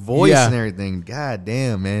it in his voice Yeah. and everything. God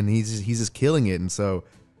damn, man, he's just killing it. And so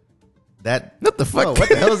that What the fuck? Whoa, what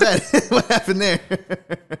the hell is that? What happened there?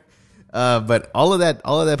 But all of that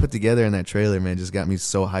put together in that trailer, man, just got me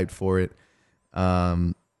so hyped for it.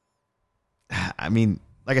 I mean,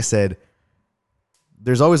 like I said,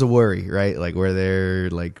 there's always a worry, right? Like where they're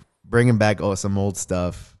like bringing back some old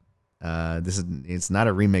stuff. It's not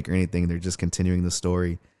a remake or anything. They're just continuing the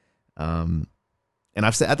story. And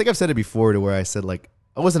I think I've said it before to where I said like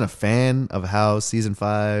I wasn't a fan of how season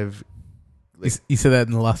 5. You said that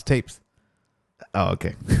in the last tapes. Oh,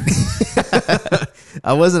 okay.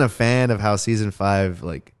 I wasn't a fan of how season 5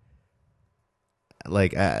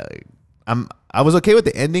 I was okay with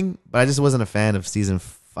the ending, but I just wasn't a fan of season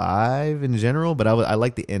 5 in general. But I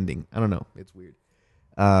like the ending. I don't know. It's weird.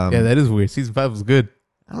 Yeah, that is weird. Season 5 was good.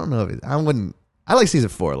 I don't know if I like season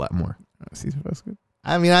 4 a lot more. Season 5 was good.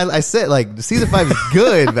 I mean, I said like season 5 is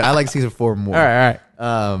good, but I like season 4 more. All right.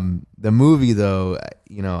 The movie though,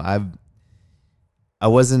 you know, I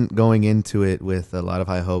wasn't going into it with a lot of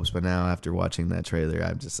high hopes, but now after watching that trailer,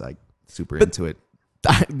 I'm just like super into it.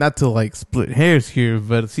 Not to like split hairs here,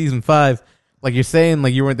 but season 5, like you're saying,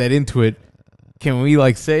 like you weren't that into it. Can we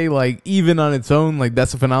like say like even on its own, like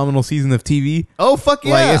that's a phenomenal season of TV? Oh fuck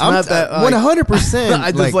yeah! Like, it's not that, like- 100%.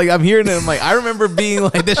 I just like I'm hearing it. I'm like, I remember being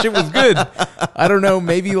like, that shit was good. I don't know.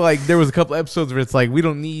 Maybe like there was a couple episodes where it's like we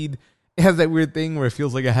don't need. It has that weird thing where it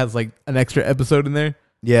feels like it has like an extra episode in there.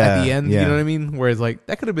 Yeah, At the end, yeah. you know what I mean? Whereas like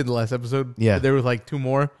that could have been the last episode. Yeah. But there was like 2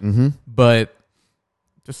 more. Mm-hmm. But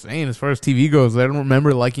just saying, as far as TV goes, I don't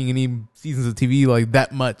remember liking any seasons of TV like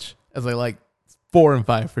that much as I like 4 and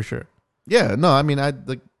 5 for sure. Yeah, no, I mean, I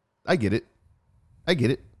get it,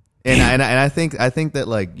 and I think that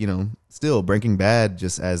like, you know, still Breaking Bad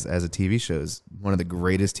just as a TV show is one of the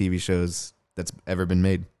greatest TV shows that's ever been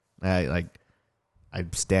made. I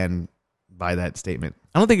stand by that statement.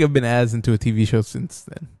 I don't think I've been as into a TV show since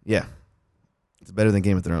then. Yeah, it's better than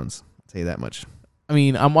Game of Thrones. I'll tell you that much. I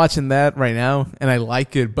mean, I'm watching that right now, and I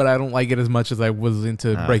like it, but I don't like it as much as I was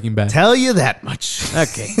into Breaking Bad. Tell you that much.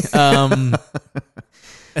 Okay.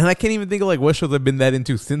 And I can't even think of like what shows I've been that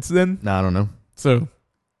into since then. No, I don't know. So,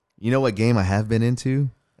 You know what game I have been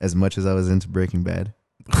into as much as I was into Breaking Bad?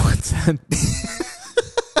 what's that?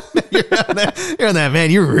 You're on that,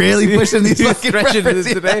 man. You're really pushing these fucking Stretching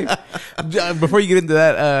this references. today. Before you get into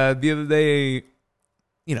that, the other day,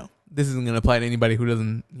 you know, this isn't going to apply to anybody who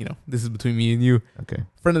doesn't, you know, this is between me and you. Okay.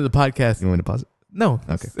 Friend of the podcast. You want me to pause it? No.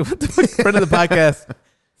 Okay. What the fuck? Friend of the podcast,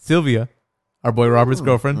 Sylvia, our boy Robert's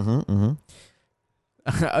girlfriend. Mm-hmm, mm-hmm.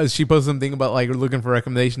 She posted something about like looking for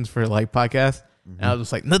recommendations for like podcasts, and I was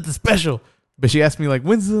just like, nothing special. But she asked me like,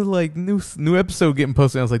 when's the like new episode getting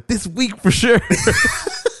posted? And I was like, this week for sure.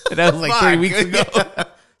 And that was like 3 weeks ago.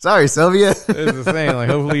 Sorry, Sylvia. It was the same. Like,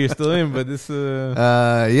 hopefully you're still in, but this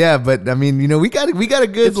Yeah, but I mean, you know, we got a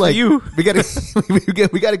good It's for like you. we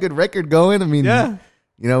got a good record going. I mean, yeah,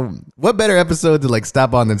 you know, what better episode to like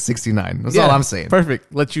stop on than 69? That's yeah, all I'm saying.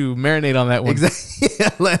 Perfect. Let you marinate on that one. Exactly.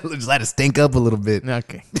 Yeah, just let it stink up a little bit.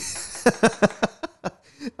 Okay.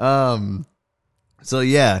 So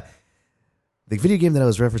yeah, the video game that I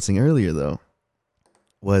was referencing earlier though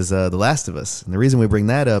was The Last of Us, and the reason we bring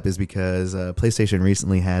that up is because PlayStation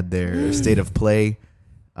recently had their State of Play.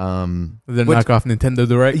 The which- knockoff Nintendo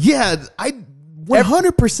Direct. Yeah, I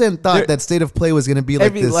 100% thought that State of Play was going to be like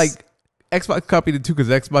Every this, like Xbox copied it too because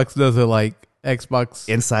Xbox does a like Xbox.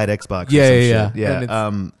 inside Xbox. Yeah, or some yeah, shit. yeah. And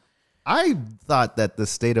yeah. I thought that the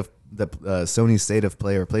State of the Sony State of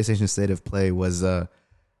Play or PlayStation State of Play was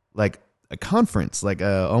like a conference, like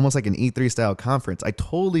almost like an E3 style conference. I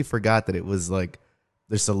totally forgot that it was like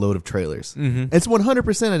there's a load of trailers. Mm-hmm. It's 100%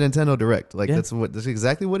 a Nintendo Direct. Like Yeah. that's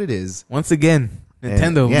exactly what it is. Once again,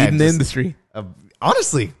 Nintendo And, yeah, leading the just- industry.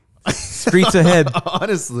 Honestly, Streets ahead.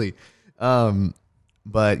 honestly.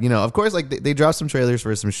 But you know, of course, like they dropped some trailers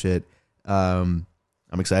for some shit.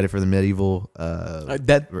 I'm excited for the Medieval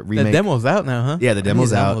That remake. the demo's out now, huh? Yeah, the I need to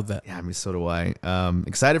demo's out. download that. Yeah, I mean, so do I.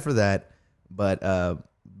 Excited for that. But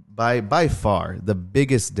by far, the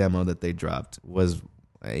biggest demo that they dropped was,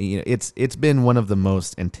 you know, it's been one of the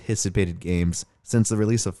most anticipated games since the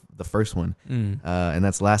release of the first one, and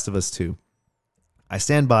that's Last of Us 2. I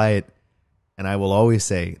stand by it, and I will always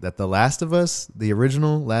say that the Last of Us, the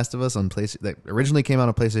original Last of Us on PlayStation, that originally came out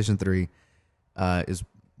on PlayStation 3, is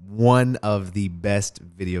one of the best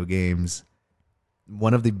video games,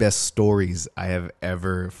 one of the best stories I have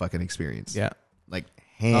ever fucking experienced. Yeah. Like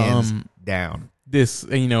hands down. This,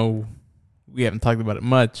 you know, we haven't talked about it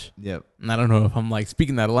much. Yep. And I don't know if I'm like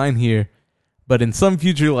speaking out of line here, but in some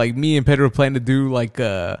future, like me and Pedro plan to do like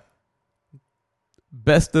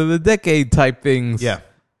best of the decade type things. Yeah.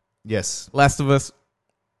 Yes. Last of Us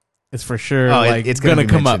is for sure It's gonna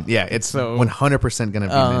come mentioned. up. Yeah, it's So, 100% gonna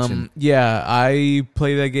be mentioned. Yeah, I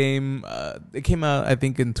played that game. It came out I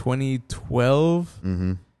think in 2012,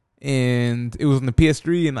 and it was on the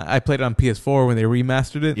PS3, and I played it on PS4 when they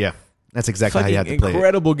remastered it. Yeah, that's exactly how you have to play it.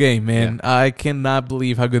 Incredible game, man. Yeah. I cannot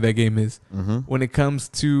believe how good that game is. Mm-hmm. When it comes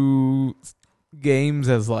to games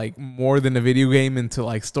as like more than a video game into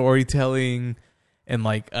like storytelling and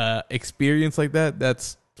like experience like that,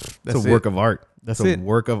 that's a work of art. That's it's a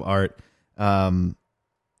work of art.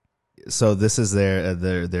 So this is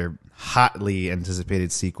their hotly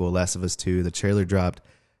anticipated sequel, Last of Us 2. The trailer dropped.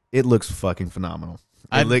 It looks fucking phenomenal.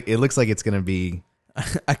 It looks like it's gonna be.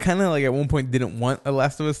 I kind of like at one point didn't want a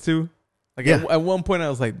Last of Us 2. Like at one point I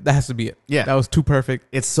was like, that has to be it. Yeah, that was too perfect.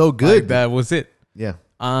 It's so good. Like, that was it. Yeah.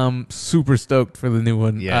 I'm super stoked for the new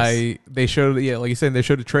one. Yes. They showed, like you said, they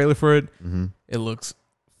showed a trailer for it. Mm-hmm. It looks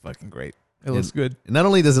fucking great. It looks good. Not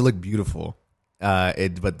only does it look beautiful, but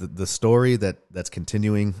the story that's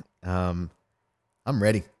continuing. I'm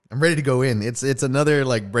ready. I'm ready to go in. It's another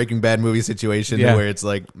like Breaking Bad movie situation where it's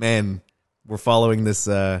like, man, we're following this.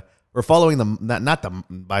 We're following not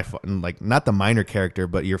the minor character,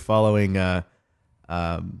 but you're following.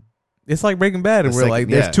 It's like Breaking Bad, and we're like,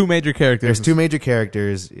 there's two major characters. There's two major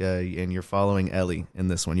characters, and you're following Ellie in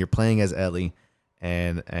this one. You're playing as Ellie,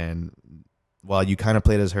 and while you kind of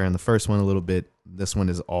played as her in the first one a little bit, this one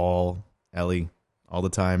is all Ellie all the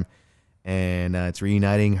time, and it's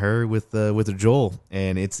reuniting her with Joel,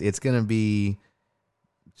 and it's gonna be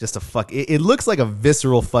just a fuck. It looks like a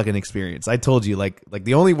visceral fucking experience. I told you, like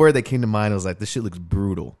the only word that came to mind was like, this shit looks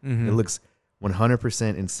brutal. Mm-hmm. It looks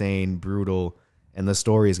 100% insane, brutal. And the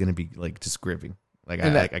story is going to be like just gripping. Like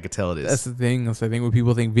I could tell it is. That's the thing. That's the thing when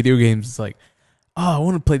people think video games, it's like, oh, I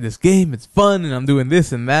want to play this game. It's fun, and I'm doing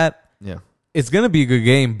this and that. Yeah, it's gonna be a good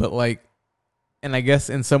game, but like, and I guess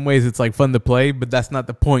in some ways it's like fun to play, but that's not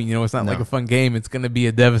the point. You know, it's not like a fun game. It's gonna be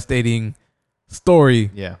a devastating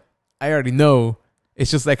story. Yeah, I already know.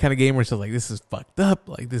 It's just that kind of game where it's just like, this is fucked up.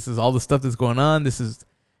 Like, this is all the stuff that's going on.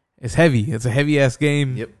 It's heavy. It's a heavy ass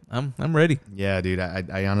game. Yep. I'm ready. Yeah, dude.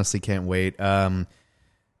 I honestly can't wait.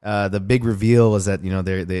 The big reveal was that, you know,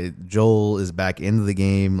 Joel is back into the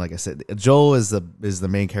game. Like I said, Joel is the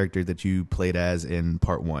main character that you played as in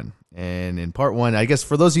part 1. And in part 1, I guess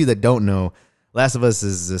for those of you that don't know, Last of Us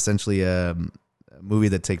is essentially a movie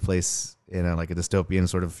that takes place in a dystopian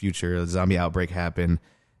sort of future. A zombie outbreak happened,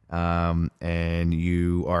 and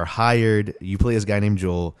you are hired. You play this guy named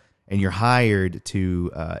Joel. And you're hired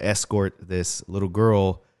to escort this little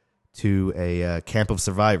girl to a camp of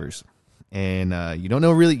survivors, and you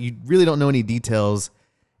really don't know any details,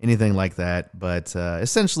 anything like that. But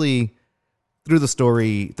essentially, throughout the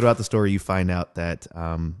story, you find out that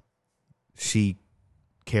she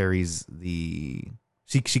carries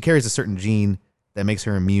a certain gene that makes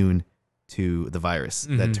her immune to the virus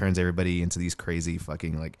that turns everybody into these crazy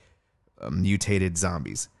fucking like mutated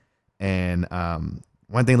zombies, and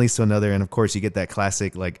one thing leads to another, and of course you get that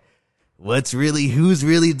classic like, who's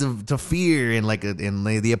really to fear in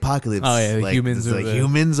the apocalypse? Oh yeah, like, humans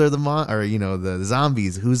are the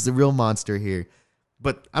zombies. Who's the real monster here?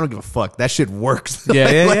 But I don't give a fuck. That shit works.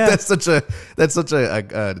 Yeah. That's such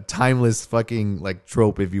a timeless fucking like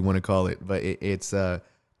trope, if you want to call it. But it's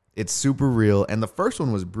super real. And the first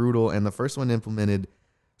one was brutal, and the first one implemented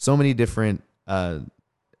so many different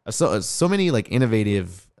so many like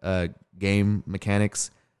innovative game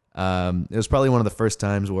mechanics. It was probably one of the first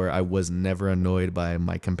times where I was never annoyed by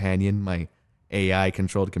my companion, my AI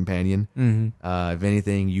controlled companion. If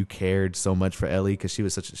anything, you cared so much for Ellie because she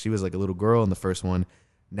was like a little girl in the first one,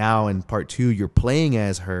 now in part 2, you're playing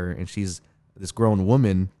as her, and she's this grown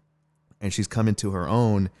woman, and she's coming to her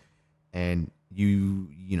own, and you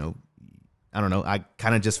know, I don't know. I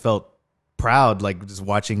kind of just felt proud, like just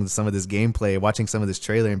watching some of this gameplay, watching some of this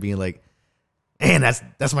trailer, and being like, man,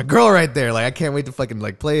 that's my girl right there. Like, I can't wait to fucking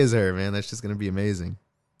like play as her, man. That's just gonna be amazing.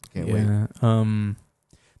 Can't wait.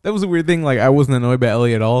 That was a weird thing. Like, I wasn't annoyed by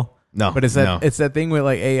Ellie at all. No, but it's that thing with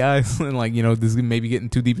like AI and like, you know, this is maybe getting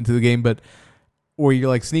too deep into the game, but where you're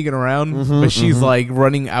like sneaking around, but she's like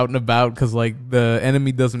running out and about because like the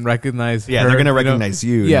enemy doesn't recognize. Yeah, her, they're gonna recognize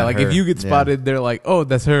you. Yeah, not like her. if you get spotted, they're like, oh,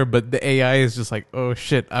 that's her. But the AI is just like, oh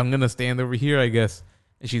shit, I'm gonna stand over here, I guess,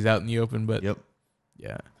 and she's out in the open. But yeah.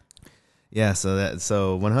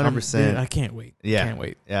 So 100%. I can't wait. Yeah, can't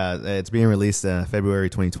wait. Yeah, it's being released February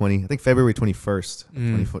 2020. I think February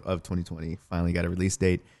 21st of 2020. Finally got a release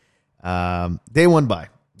date. Day one buy.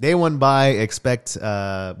 Expect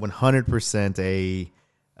 100%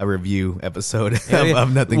 a review episode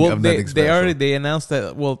of nothing. Well, of nothing special. they announced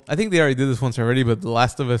that. Well, I think they already did this once already. But The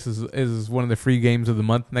Last of Us is one of the free games of the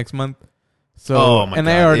month next month. So, my God.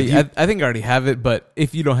 I think I already have it. But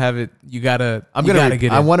if you don't have it, you gotta. I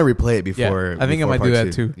want to replay it before. Yeah, I think I might do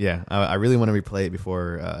that too. Yeah, I really want to replay it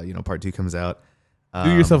before part 2 comes out. Do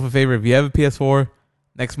yourself a favor. If you have a PS4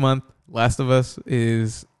 next month, Last of Us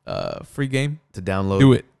is free game to download.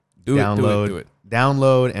 Do it. Do it.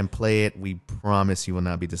 Download and play it. We promise you will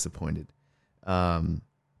not be disappointed.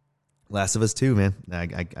 Last of Us 2, man.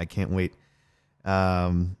 I can't wait.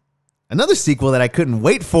 Another sequel that I couldn't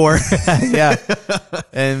wait for. Yeah.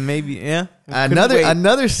 And maybe,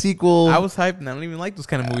 another sequel. I was hyped, and I don't even like those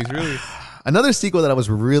kind of movies, really. Another sequel that I was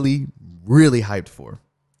really, really hyped for.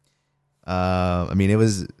 I mean, it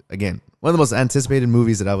was, again, one of the most anticipated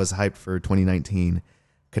movies that I was hyped for 2019.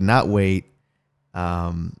 Could not wait.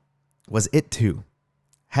 Was It 2.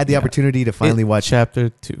 Had the opportunity to finally watch Chapter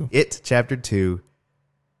 2. It Chapter 2.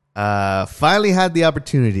 Finally had the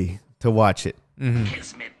opportunity to watch it.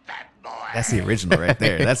 Kiss me, fat boy. That's the original right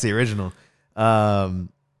there. That's the original. And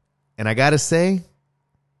I gotta say,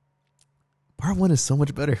 part 1 is so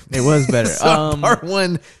much better. It was better. Part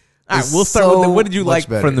 1. All right, we'll start with what did you like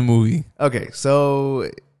better. from the movie? Okay, so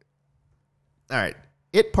all right,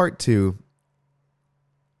 It Part 2.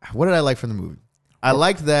 What did I like from the movie? I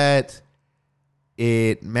liked that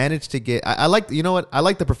it managed to get. I liked. You know what? I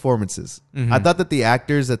liked the performances. I thought that the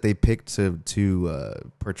actors that they picked to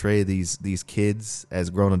portray these kids as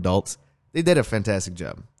grown adults, they did a fantastic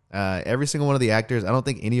job. Every single one of the actors, I don't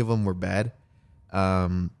think any of them were bad.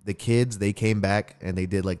 The kids, they came back and they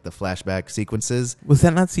did like the flashback sequences. Was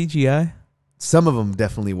that not CGI? Some of them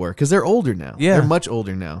definitely were because they're older now. Yeah, they're much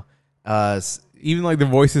older now. Even like the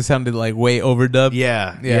voices sounded like way overdubbed.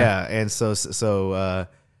 Yeah. And so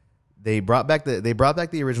they brought back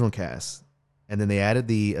the original cast, and then they added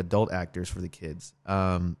the adult actors for the kids.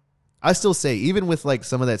 I still say, even with like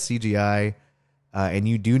some of that CGI, and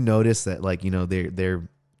you do notice that, like, you know, they're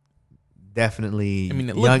definitely, I mean,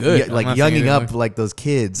 it looked good. like younging up like those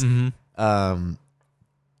kids. Mm-hmm.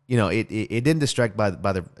 You know, it didn't distract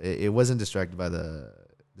it wasn't distracted by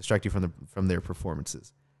distract you from their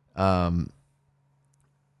performances. The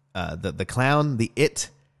clown, the It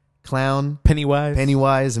clown,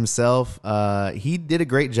 Pennywise himself, he did a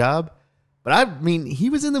great job. But I mean, he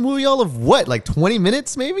was in the movie all of what, like 20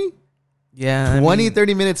 minutes maybe? Yeah.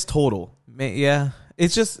 30 minutes total. Yeah.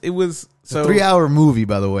 It's just, it was so, a 3-hour movie,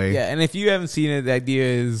 by the way. Yeah, and if you haven't seen it, the idea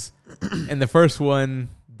is, in the first one,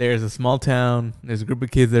 there's a small town, there's a group of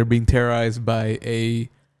kids that are being terrorized by a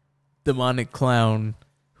demonic clown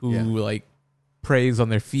who like preys on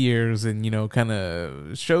their fears and, you know, kind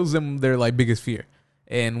of shows them their like biggest fear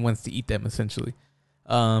and wants to eat them, essentially.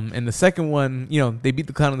 And the second one, you know, they beat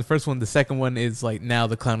the clown in the first one. The second one is like, now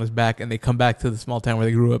the clown is back and they come back to the small town where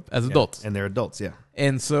they grew up as adults. And they're adults, yeah.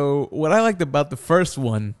 And so what I liked about the first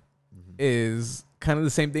one is kind of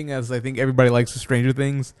the same thing as I think everybody likes with Stranger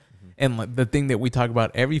Things. And like the thing that we talk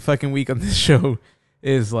about every fucking week on this show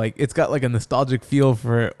is like, it's got like a nostalgic feel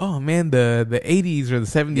for, oh man, the 80s or the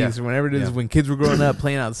 70s or whenever it is when kids were growing up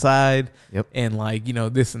playing outside and like, you know,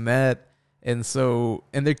 this and that. And so,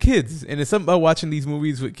 and they're kids. And it's something about watching these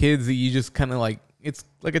movies with kids that you just kind of like, it's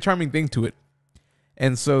like a charming thing to it.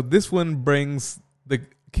 And so this one brings the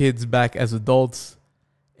kids back as adults.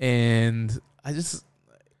 And it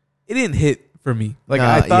didn't hit for me. Like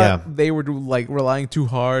I thought they were like relying too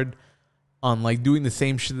hard on like doing the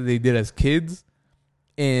same shit that they did as kids.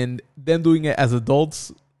 And them doing it as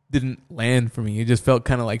adults didn't land for me. It just felt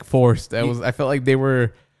kind of like forced. I felt like they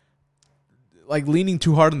were like leaning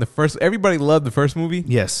too hard on the first. Everybody loved the first movie.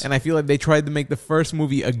 Yes. And I feel like they tried to make the first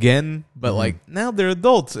movie again, but like now they're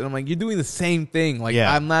adults, and I'm like, you're doing the same thing. Like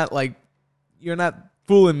I'm not like, you're not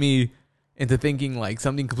fooling me into thinking like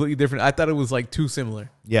something completely different. I thought it was like too similar.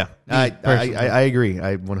 Yeah, I agree.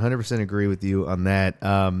 I 100% agree with you on that.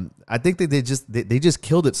 I think that they just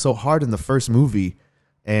killed it so hard in the first movie,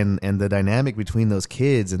 and the dynamic between those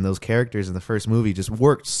kids and those characters in the first movie just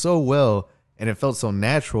worked so well, and it felt so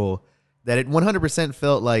natural that it 100%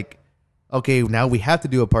 felt like, okay, now we have to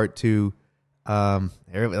do a part two.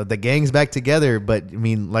 The gang's back together, but I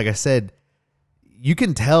mean, like I said, you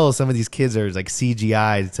can tell some of these kids are like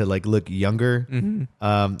CGI to like look younger,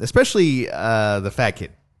 especially the fat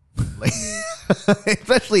kid, like,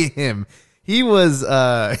 especially him. He was,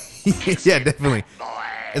 yeah, definitely,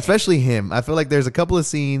 especially him. I feel like there's a couple of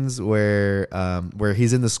scenes where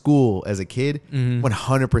he's in the school as a kid, 100%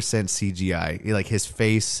 CGI. Like his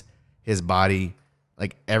face, his body,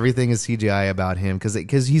 like everything is CGI about him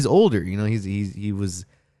because he's older. You know, he was.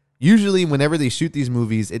 Usually, whenever they shoot these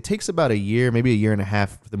movies, it takes about a year, maybe a year and a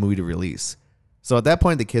half for the movie to release. So at that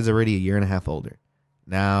point, the kid's already a year and a half older.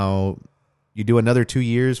 Now, you do another 2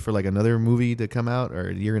 years for like another movie to come out, or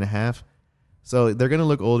a year and a half. So they're going to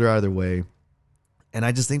look older either way. And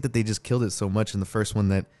I just think that they just killed it so much in the first one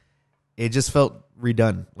that it just felt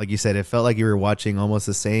redone. Like you said, it felt like you were watching almost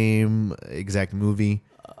the same exact movie.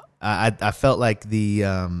 I felt like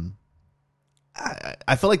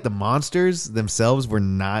I felt like the monsters themselves were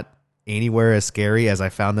not anywhere as scary as I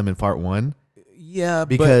found them in part one. Yeah,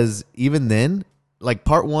 because even then, like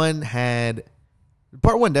part one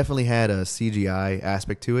definitely had a CGI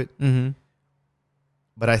aspect to it.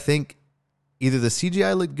 But I think either the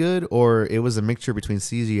CGI looked good or it was a mixture between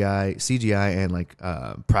CGI and like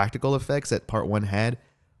practical effects that part one had.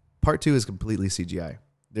 Part two is completely CGI.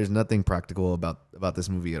 There's nothing practical about this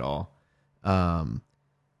movie at all.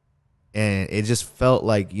 And it just felt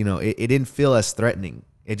like, you know, it didn't feel as threatening.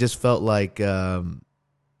 It just felt like you're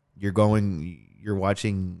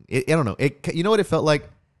watching. I don't know. You know what it felt like?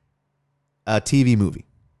 A TV movie.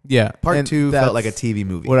 Yeah. Part two felt like a TV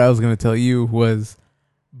movie. What I was going to tell you was,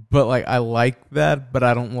 but like I like that, but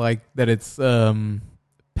I don't like that it's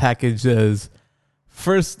packaged as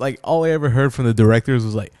first. Like all I ever heard from the directors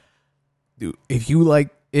was like, dude, if you like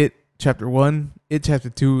It Chapter 1, It Chapter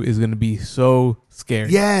 2 is going to be so scary.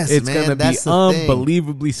 Yes, it's man, going to be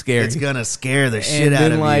unbelievably scary. It's going to scare the shit out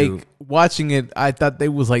of you. And like watching it, I thought they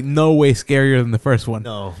was like no way scarier than the first one.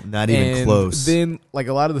 No, not even close. Then like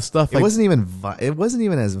a lot of the stuff, like, it wasn't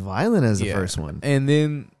even as violent as the first one. And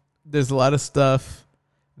then there's a lot of stuff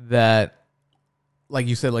that, like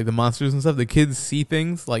you said, like the monsters and stuff. The kids see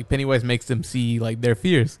things. Like Pennywise makes them see like their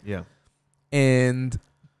fears. Yeah, and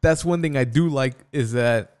that's one thing I do like is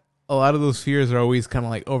that a lot of those fears are always kind of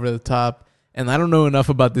like over the top, and I don't know enough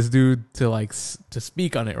about this dude to like to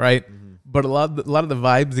speak on it, right? But a lot of the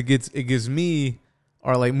vibes it gives me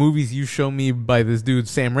are like movies you show me by this dude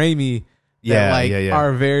Sam Raimi that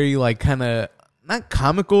are very like kind of not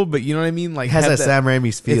comical, but you know what I mean, like has that Sam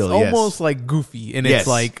Raimi's feel. It's almost like goofy, and it's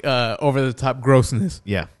like over the top grossness.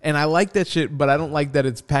 Yeah, and I like that shit, but I don't like that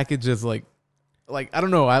it's packaged as like I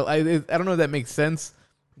don't know. I don't know if that makes sense.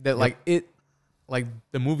 That like it. Like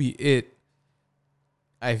the movie It,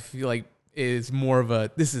 I feel like is more of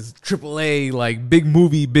a, this is AAA like big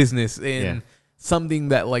movie business, and something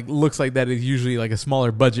that like looks like that is usually like a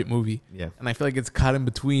smaller budget movie. Yeah, and I feel like it's caught in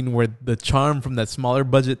between where the charm from that smaller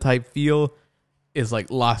budget type feel is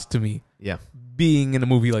like lost to me. Yeah, being in a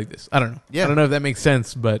movie like this, I don't know. Yeah, I don't know if that makes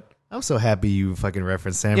sense, but I'm so happy you fucking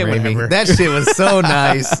referenced Sam Raimi. That shit was so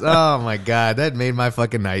nice. Oh my god, that made my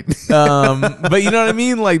fucking night. But you know what I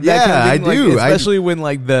mean? Like that kind of thing, I do. Especially when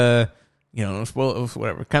like the, you know,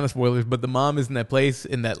 whatever kind of spoilers, but the mom is in that place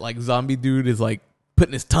and that like zombie dude is like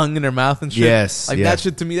putting his tongue in her mouth and shit. Yes, like that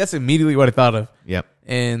shit to me, that's immediately what I thought of. Yep.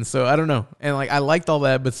 And so I don't know, and like I liked all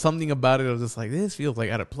that, but something about it I was just like, this feels like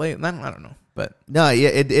out of place. And I don't know. But no, yeah,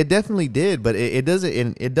 it definitely did, but it doesn't.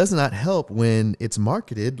 And it does not help when it's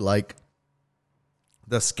marketed like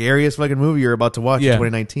the scariest fucking movie you're about to watch in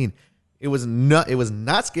 2019. It was not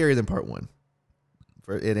scarier than part one,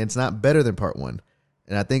 and it's not better than part one.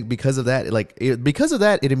 And I think because of that,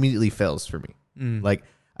 it immediately fails for me. Like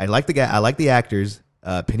I like the guy, I like the actors.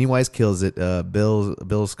 Pennywise kills it. Bill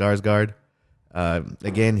Skarsgård.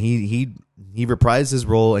 Again, he reprised his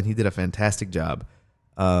role and he did a fantastic job.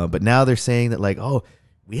 But now they're saying that like, oh,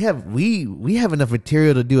 we have enough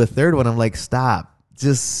material to do a third one. I'm like, stop,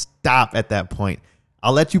 just stop at that point.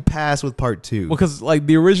 I'll let you pass with part 2. Well, because like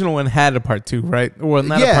the original one had a part 2, right? Well,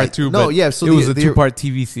 not Yeah, a part 2, no, but yeah, so it was a the 2-part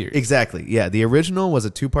TV series. Exactly. Yeah, the original was a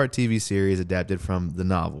 2-part TV series adapted from the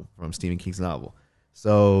novel, from Stephen King's novel.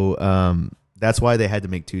 So that's why they had to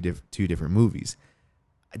make two different movies.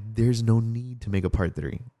 There's no need to make a part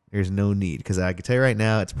 3. There's no need, because I can tell you right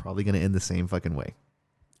now, it's probably going to end the same fucking way.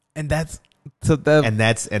 And that's what kind of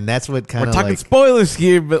we're talking like, spoilers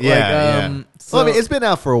here, but yeah. So, well, I mean, it's been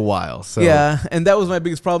out for a while, so yeah, and that was my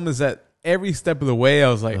biggest problem is that every step of the way I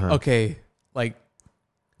was like, okay, like,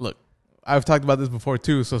 look, I've talked about this before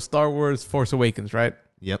too. So Star Wars Force Awakens, right?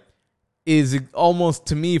 Yep. Is almost,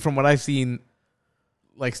 to me, from what I've seen,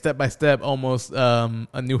 like step by step, almost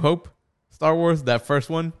A New Hope, Star Wars, that first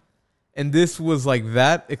one. And this was like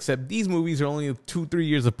that, except these movies are only 2-3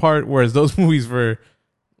 years apart, whereas those movies were,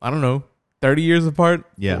 I don't know, 30 years apart.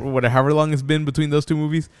 Yeah. Or whatever, however long it's been between those two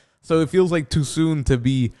movies. So it feels like too soon to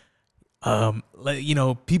be, you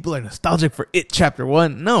know, people are nostalgic for It Chapter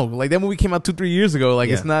 1. No, like that movie came out 2-3 years ago. Like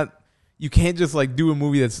it's not, you can't just like do a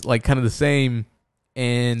movie that's like kind of the same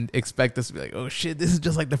and expect us to be like, oh shit, this is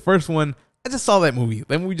just like the first one. I just saw that movie.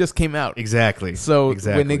 That movie just came out. Exactly. So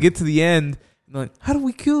when they get to the end, they're like, how do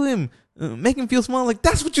we kill him? Make him feel small. Like,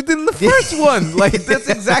 that's what you did in the first one. Like, that's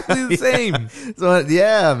exactly the same. So,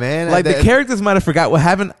 yeah, man. Like, the characters might have forgot what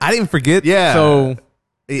happened. I didn't forget. Yeah. So,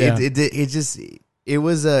 it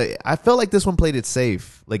was I felt like this one played it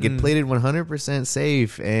safe. Like, it played it 100%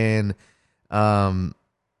 safe. And,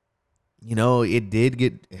 you know, it did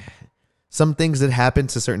get some things that happened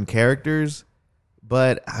to certain characters.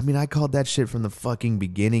 But I mean, I called that shit from the fucking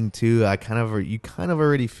beginning too. You kind of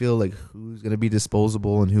already feel like who's gonna be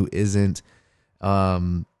disposable and who isn't.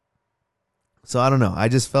 So I don't know. I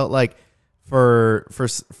just felt like for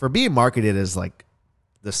being marketed as like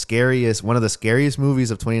one of the scariest movies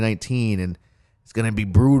of 2019, and it's gonna be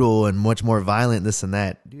brutal and much more violent, this and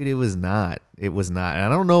that. Dude, it was not. It was not. And I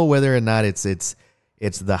don't know whether or not it's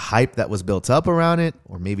the hype that was built up around it,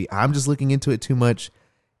 or maybe I'm just looking into it too much.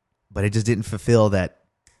 But it just didn't fulfill that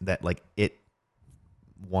like it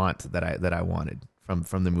want that I wanted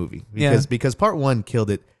from the movie, because part 1 killed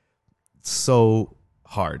it so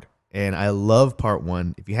hard, and I love part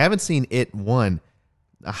 1. If you haven't seen It 1,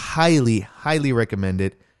 I highly recommend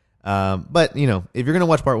it. But you know, if you're gonna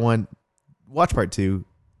watch part 1, watch part 2.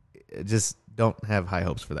 Just don't have high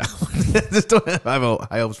hopes for that one. Just don't have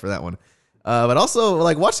high hopes for that one. But also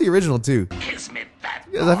like watch the original too. Kiss me, fat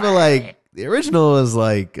boy. Because I feel like the original is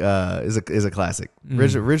like is a classic.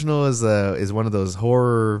 Original is one of those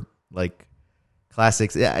horror like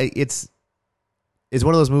classics. Yeah, it's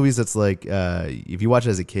one of those movies that's like if you watch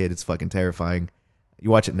it as a kid, it's fucking terrifying. You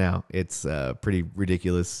watch it now, it's pretty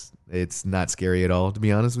ridiculous. It's not scary at all, to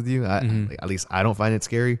be honest with you. At least I don't find it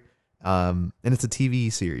scary. And it's a TV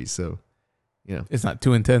series, so you know it's not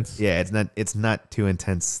too intense. Yeah, it's not too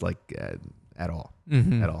intense like at all.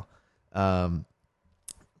 At all.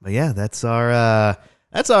 But yeah, that's our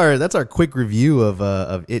quick review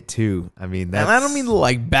of It 2. I mean, and I don't mean to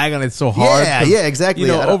like bag on it so hard. Yeah, exactly. You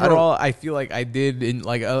know, overall, I feel like I did in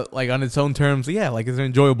like on its own terms. Yeah, like it's an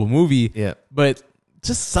enjoyable movie. Yeah, but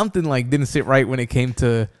just something like didn't sit right when it came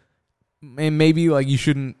to, and maybe like you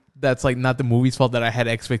shouldn't. That's like not the movie's fault that I had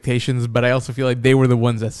expectations, but I also feel like they were the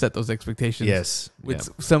ones that set those expectations. Yes, with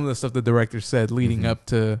some of the stuff the director said leading up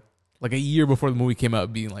to. Like a year before the movie came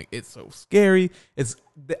out, being like, it's so scary.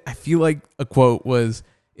 I feel like a quote was,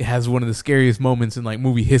 it has one of the scariest moments in like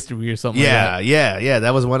movie history or something. Yeah, like that. Yeah.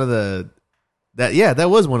 That was one of that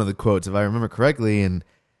was one of the quotes, if I remember correctly. And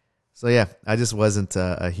so yeah, I just wasn't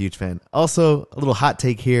a huge fan. Also, a little hot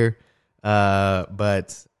take here,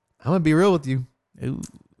 but I'm gonna be real with you. I'm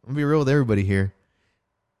gonna be real with everybody here.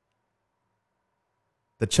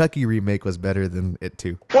 The Chucky remake was better than It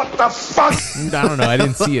 2. What the fuck? I don't know. I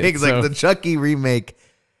didn't see it. It's like the Chucky remake,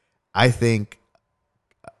 I think,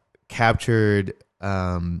 captured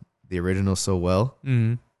the original so well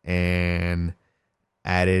and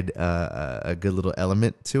added a good little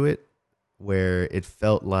element to it where it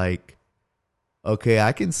felt like, okay,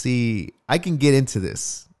 I can get into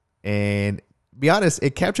this. And be honest,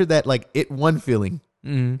 it captured that like It 1 feeling.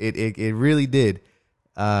 It really did.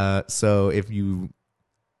 So if you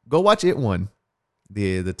go watch It 1,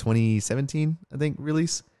 the 2017, I think,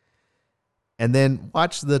 release. And then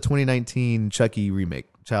watch the 2019 Chucky remake,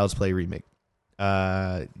 Child's Play remake.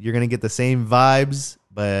 You're going to get the same vibes,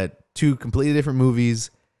 but 2 completely different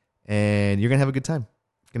movies. And you're going to have a good time.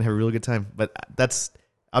 You're going to have a really good time. But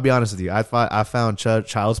I'll be honest with you. I found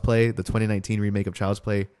Child's Play, the 2019 remake of Child's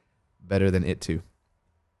Play, better than It 2.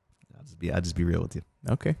 I'll just be real with you.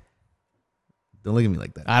 Okay. Don't look at me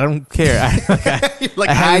like that. I don't care.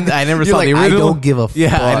 I never you're saw like, the I original. don't give a fuck.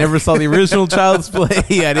 Yeah, I never saw the original Child's Play.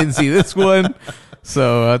 I didn't see this one,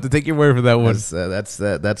 so I have to take your word for that one.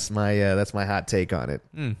 That's my hot take on it.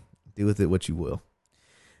 Do with it what you will.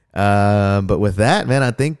 But with that, man, I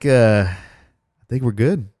think we're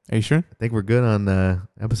good. Are you sure? I think we're good on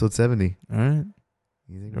episode 70. All right.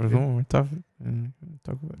 You think There we're was good? one more topic.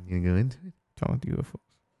 Talk about You gonna go into it? talking to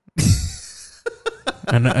UFOs.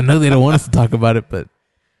 I know they don't want us to talk about it, but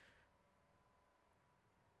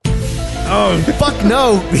Oh, fuck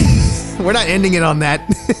no. We're not ending it on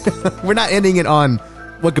that. We're not ending it on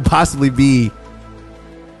what could possibly be.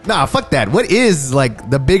 Nah, fuck that. What is like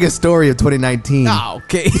the biggest story of 2019?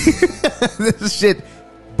 okay. This shit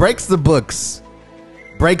breaks the books.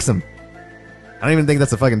 Breaks them. I don't even think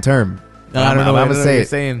that's a fucking term. I don't know. I'm what gonna say you're it.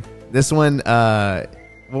 saying. This one, what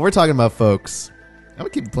we're talking about, folks, I'm gonna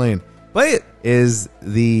keep playing. Play it. Is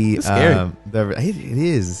the It's scary.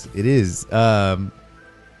 It is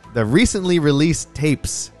the recently released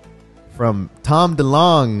tapes from Tom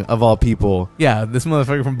DeLonge of all people. Yeah, this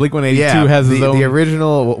motherfucker from Blink 182 has his own. The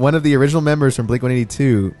original, one of the original members from Blink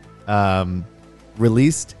 182,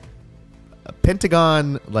 released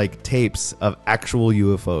Pentagon like tapes of actual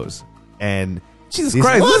UFOs. And Jesus these-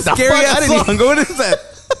 Christ, What this is a the scary fuck? I ass didn't- song. What is that?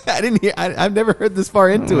 I didn't hear. I've never heard this far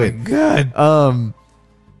into Oh my it. God.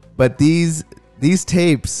 But these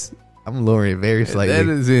tapes, I'm lowering it very slightly.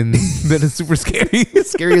 That is super scary.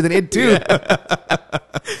 It's scarier than it too.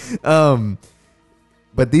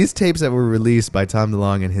 But these tapes that were released by Tom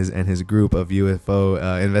DeLonge and his group of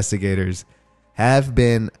UFO investigators have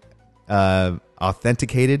been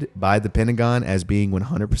authenticated by the Pentagon as being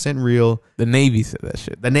 100% real. The Navy said that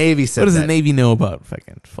shit. The Navy said What does that. the Navy know about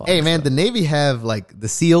fucking flying Hey man, stuff? the Navy have like the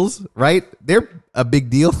SEALs, right? They're a big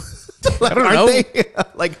deal. Like, I don't aren't know. they?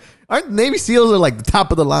 Like, aren't Navy SEAls are like the top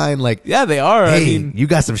of the line? Like, Yeah, they are. hey, I mean, you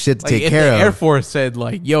got some shit to like, take if care the of. Air Force said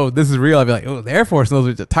like, "Yo, this is real," I'd be like, "Oh, the Air Force knows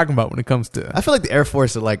what they're talking about when it comes to." I feel like the Air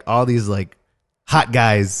Force are like all these like hot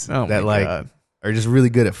guys Oh that my like God. are just really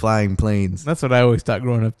good at flying planes. That's what I always thought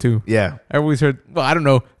growing up too. Yeah, I always heard. Well, I don't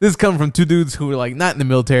know. This is coming from two dudes who were like not in the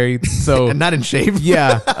military, so and not in shape.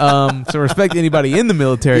 yeah. So respect anybody in the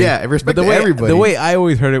military. Yeah, respect but the to way, everybody. The way I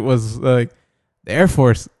always heard it was like the Air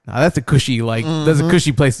Force. Now that's a cushy, like that's a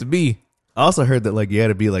cushy place to be. I also heard that like you had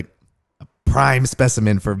to be like a prime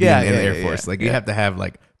specimen for being Yeah, in the yeah, Air yeah, Force. yeah, Like you yeah. have to have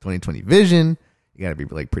like 20/20 vision. You got to be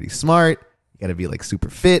like pretty smart. You got to be like super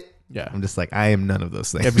fit. Yeah. I'm just like I am none of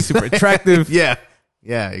those things. Gotta be super attractive. Yeah,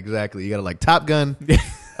 exactly. You got to like Top Gun.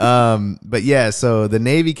 But yeah, so the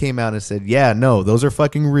Navy came out and said, yeah, no, those are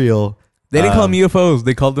fucking real. They didn't call them UFOs.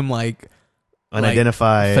 They called them like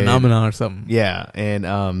Unidentified phenomenon or something. Yeah, and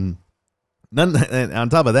and on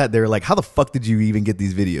top of that, they were like, "How the fuck did you even get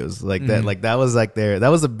these videos?" Like that, like that was like that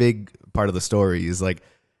was a big part of the story. Is like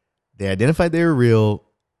they identified they were real.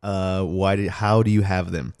 How do you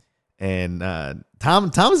have them? And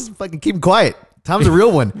Tom's fucking keeping quiet. Tom's a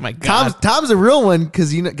real one. My God. Tom's a real one because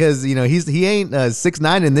he ain't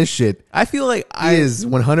 6'9" in this shit. I feel like He is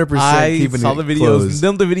 100% I keeping saw it the videos. closed.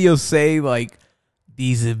 Don't the videos say like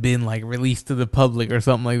these have been like released to the public or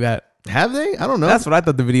something like that? Have they? I don't know. That's what I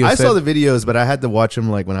thought the videos I said. saw the videos, but I had to watch them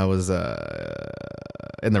like when I was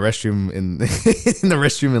in the restroom in the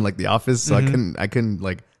restroom in like the office, so I couldn't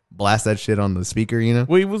like blast that shit on the speaker, you know.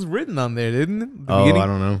 Well, it was written on there, didn't it? The Oh, beginning? I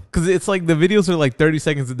don't know. Because it's like the videos are like 30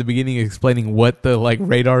 seconds at the beginning explaining what the like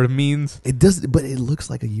radar means. It does, but it looks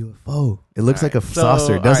like a UFO. It looks like a So-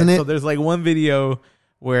 saucer, doesn't alright, it? So there's like one video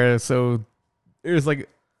where there's like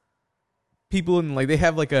people in like they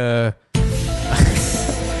have like a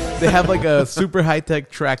super high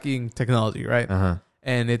tech tracking technology, right? Uh-huh.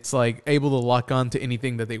 And it's like able to lock on to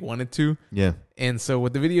anything that they wanted to. Yeah. And so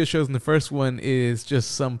what the video shows in the first one is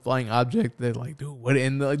just some flying object that like, dude, what?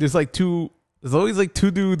 And like, there's always like two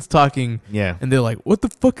dudes talking. Yeah. And they're like, what the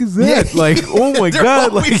fuck is that? Yeah. Like, oh my They're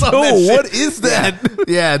God. Like, always on that oh, shit. what is that?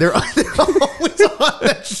 Yeah, they're always on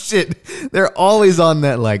that shit. They're always on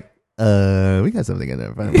that like, we got something in there.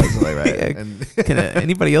 Like that. Yeah. And Can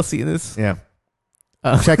anybody else see this? yeah.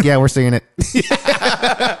 Check, yeah, we're seeing it.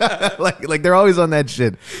 like they're always on that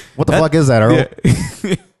shit. What the fuck is that, Earl?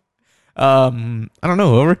 Yeah. I don't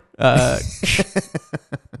know, over.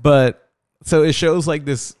 But so it shows like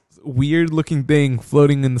this weird looking thing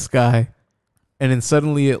floating in the sky, and then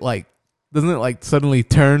suddenly it like doesn't it like suddenly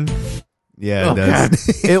turn? Yeah, it Oh, does.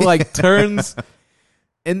 God. It like turns,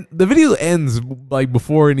 and the video ends like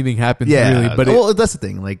before anything happens. Yeah, really, but well, that's the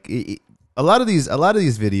thing. Like a lot of these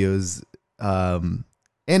videos,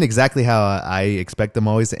 end exactly how I expect them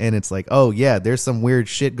always to end. It's like, oh yeah, there's some weird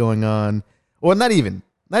shit going on. Well, not even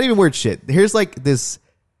weird shit. Here's like this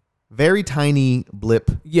very tiny blip.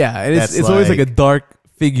 Yeah, and That's it's always like a dark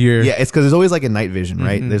figure. Yeah, it's because there's always like a night vision,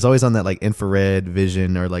 right? Mhm. There's always on that like infrared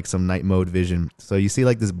vision or like some night mode vision. So you see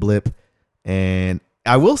like this blip, and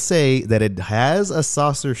I will say that it has a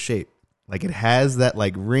saucer shape. Like it has that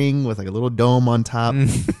like ring with like a little dome on top.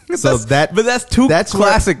 So But that's too that's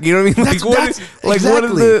classic. You know what I mean? That's- Like what? that's- Like what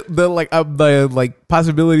exactly. are the like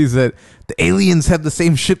possibilities that the aliens have the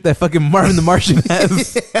same ship that fucking Marvin the Martian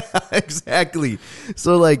has? yeah, exactly.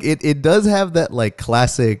 So like it does have that like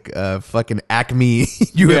classic fucking Acme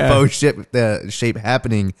UFO shape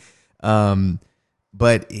happening.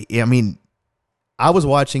 But I mean, I was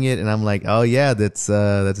watching it and I'm like, oh yeah, that's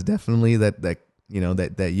definitely that you know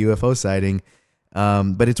that UFO sighting.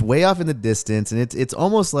 But it's way off in the distance, and it's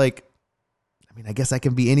almost like, I mean, I guess that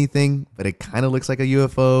can be anything, but it kind of looks like a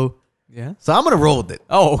UFO. Yeah. So I'm gonna roll with it.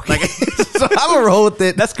 Oh, okay. So I'm gonna roll with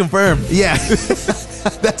it. That's confirmed. Yeah,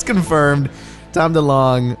 that's confirmed. Tom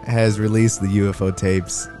DeLonge has released the UFO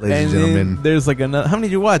tapes, ladies and gentlemen. then there's like another. How many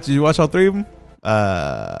did you watch? Did you watch all three of them?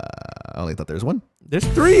 I only thought there was one. There's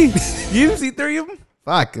three. You didn't see three of them?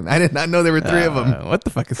 Fuck, I did not know there were three of them. What the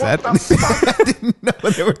fuck is that? I didn't know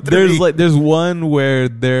there were three. There's one where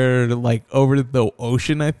they're like over the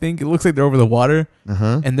ocean. I think it looks like they're over the water,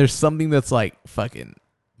 and there's something that's like fucking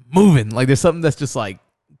moving. Like there's something that's just like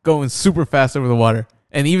going super fast over the water,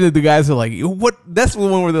 and even the guys are like, "What?" That's the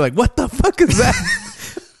one where they're like, "What the fuck is that?"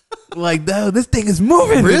 Like, no, this thing is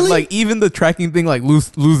moving. Really? And, like even the tracking thing like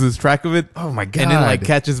loses track of it. Oh my god! And then like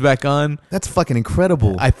catches back on. That's fucking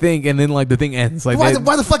incredible. I think, and then like the thing ends. Like why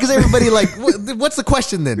the fuck is everybody like? What's the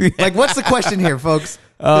question then? Like, what's the question here, folks?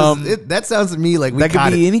 That sounds to me like we that could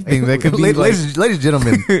caught be it. anything. That could be ladies and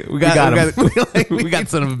gentlemen. we got him. we got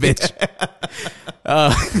son of a bitch.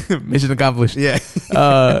 Mission accomplished. Yeah.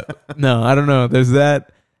 No, I don't know. There's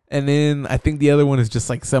that, and then I think the other one is just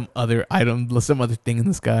like some other item, some other thing in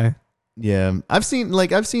the sky. Yeah, I've seen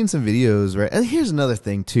some videos, right? And here's another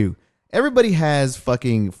thing too. Everybody has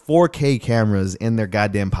fucking 4K cameras in their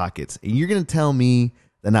goddamn pockets. And you're gonna tell me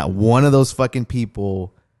that not one of those fucking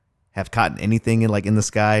people have caught anything in the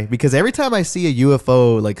sky? Because every time I see a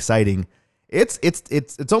UFO like sighting, it's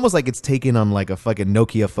almost like it's taken on like a fucking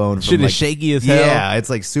Nokia phone. Shit is shaky as hell. Yeah, it's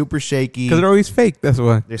like super shaky. Because they're always fake. That's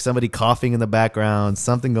why. There's somebody coughing in the background,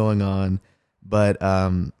 something going on. But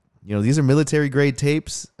you know, these are military grade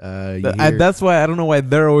tapes. That's why I don't know why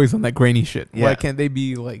they're always on that grainy shit. Yeah. Why can't they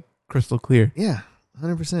be like crystal clear? Yeah,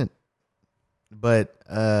 100%. But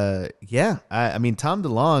yeah, I mean, Tom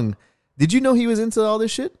DeLonge. Did you know he was into all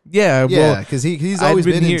this shit? Yeah, Yeah, well, because he's always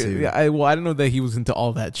been into. Yeah, I didn't know that he was into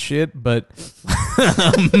all that shit, but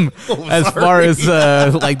as far as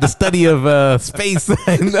like the study of space,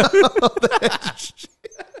 I know.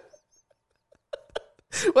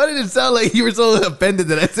 Why did it sound like you were so offended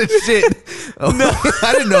that I said shit? Oh, no,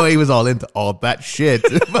 I didn't know he was all into all that shit.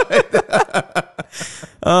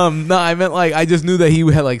 No, I meant like I just knew that he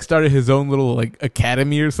had like started his own little like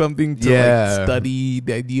academy or something to like study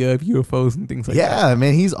the idea of UFOs and things like that. Yeah,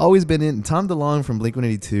 man, he's always been in. Tom DeLonge from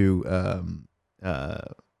Blink-182, one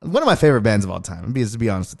of my favorite bands of all time. To be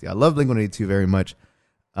honest with you, I love Blink-182 very much.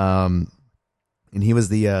 And he was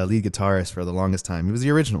the lead guitarist for the longest time. He was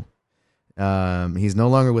the original. He's no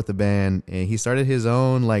longer with the band, and he started his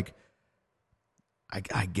own like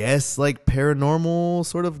I guess like paranormal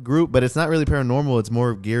sort of group, but it's not really paranormal. It's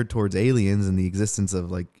more geared towards aliens and the existence of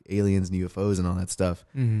like aliens and UFOs and all that stuff.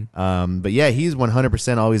 Mm-hmm. But yeah, he's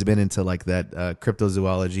 100% always been into like that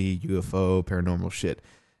cryptozoology, UFO, paranormal shit.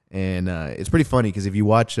 And it's pretty funny because if you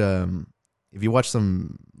watch some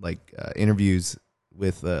like interviews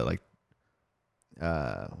with what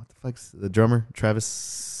the fuck's the drummer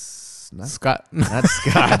Travis. Not Scott.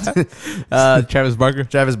 Travis Barker.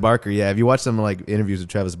 Travis Barker, yeah. If you watch some like interviews with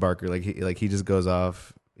Travis Barker, he just goes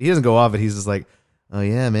off. He doesn't go off, but he's just like, oh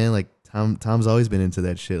yeah, man. Like Tom's always been into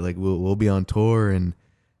that shit. Like we'll be on tour and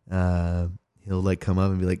he'll like come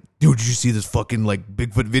up and be like, dude, did you see this fucking like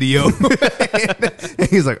Bigfoot video? And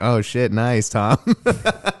he's like, oh shit, nice, Tom.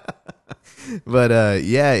 But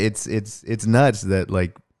yeah, it's nuts that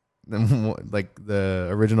like the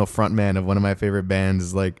original frontman of one of my favorite bands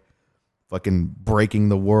is like fucking breaking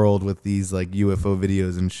the world with these like UFO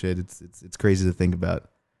videos and shit. It's crazy to think about.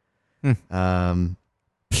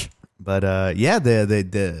 But yeah,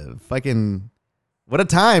 the fucking what a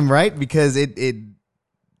time, right? Because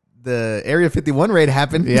the Area 51 raid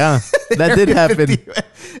happened. Yeah, that did happen.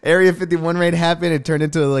 Area 51 raid happened. It turned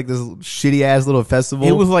into like this shitty ass little festival.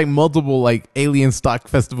 It was like multiple like alien stock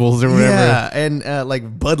festivals or whatever. Yeah, and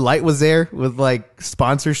like Bud Light was there with like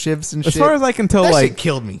sponsorships and shit. As far as I can tell, that like shit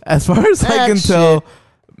killed me. As far as I That can tell,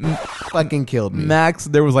 fucking killed me. max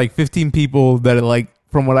there was like 15 people that like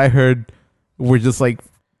from what I heard, were just like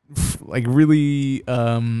really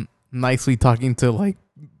nicely talking to like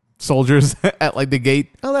soldiers at like the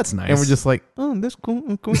gate. Oh, that's nice. And we're just like, oh, that's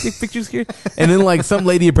cool. Can we take pictures here? And then like some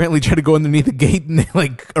lady apparently tried to go underneath the gate and they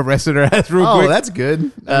like arrested her ass real quick. Oh, that's good. I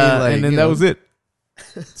mean, like, and then that was it.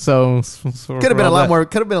 So could have been a lot more.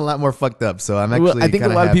 Could have been a lot more fucked up. So I'm actually. I think a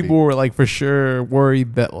lot of people were like for sure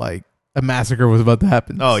worried that like a massacre was about to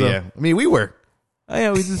happen. Oh yeah, I mean we were. Oh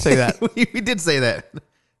yeah, we did say that. we did say that.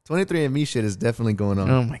 23andMe shit is definitely going on.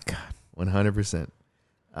 Oh my god, 100%.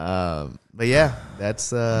 But yeah, that's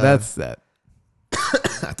that.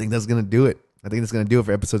 I think that's gonna do it. I think that's gonna do it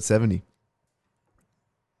for episode 70.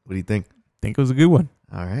 What do you think? I think it was a good one.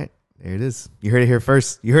 All right. There it is. You heard it here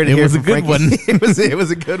first. You heard it here was a from good Frankie. one. It was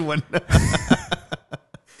a good one.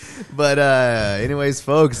 But anyways,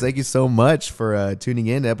 folks, thank you so much for tuning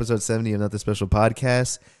in to episode 70 of Nothing Special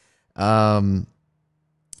Podcast. As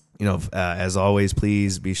always,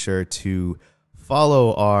 please be sure to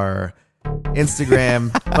follow our Instagram.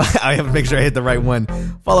 I have to make sure I hit the right one.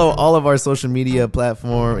 Follow all of our social media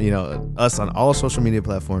platform. Us on all social media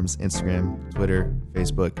platforms: Instagram, Twitter,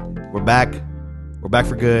 Facebook. We're back. We're back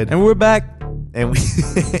for good, and we're back, and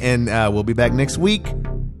we'll be back next week.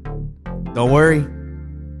 Don't worry,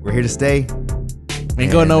 we're here to stay. We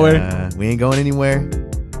ain't going nowhere. We ain't going anywhere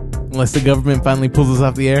unless the government finally pulls us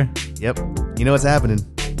off the air. Yep, you know what's happening.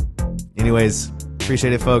 Anyways,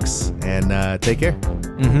 appreciate it, folks, and take care.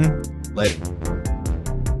 Mm-hmm. Later.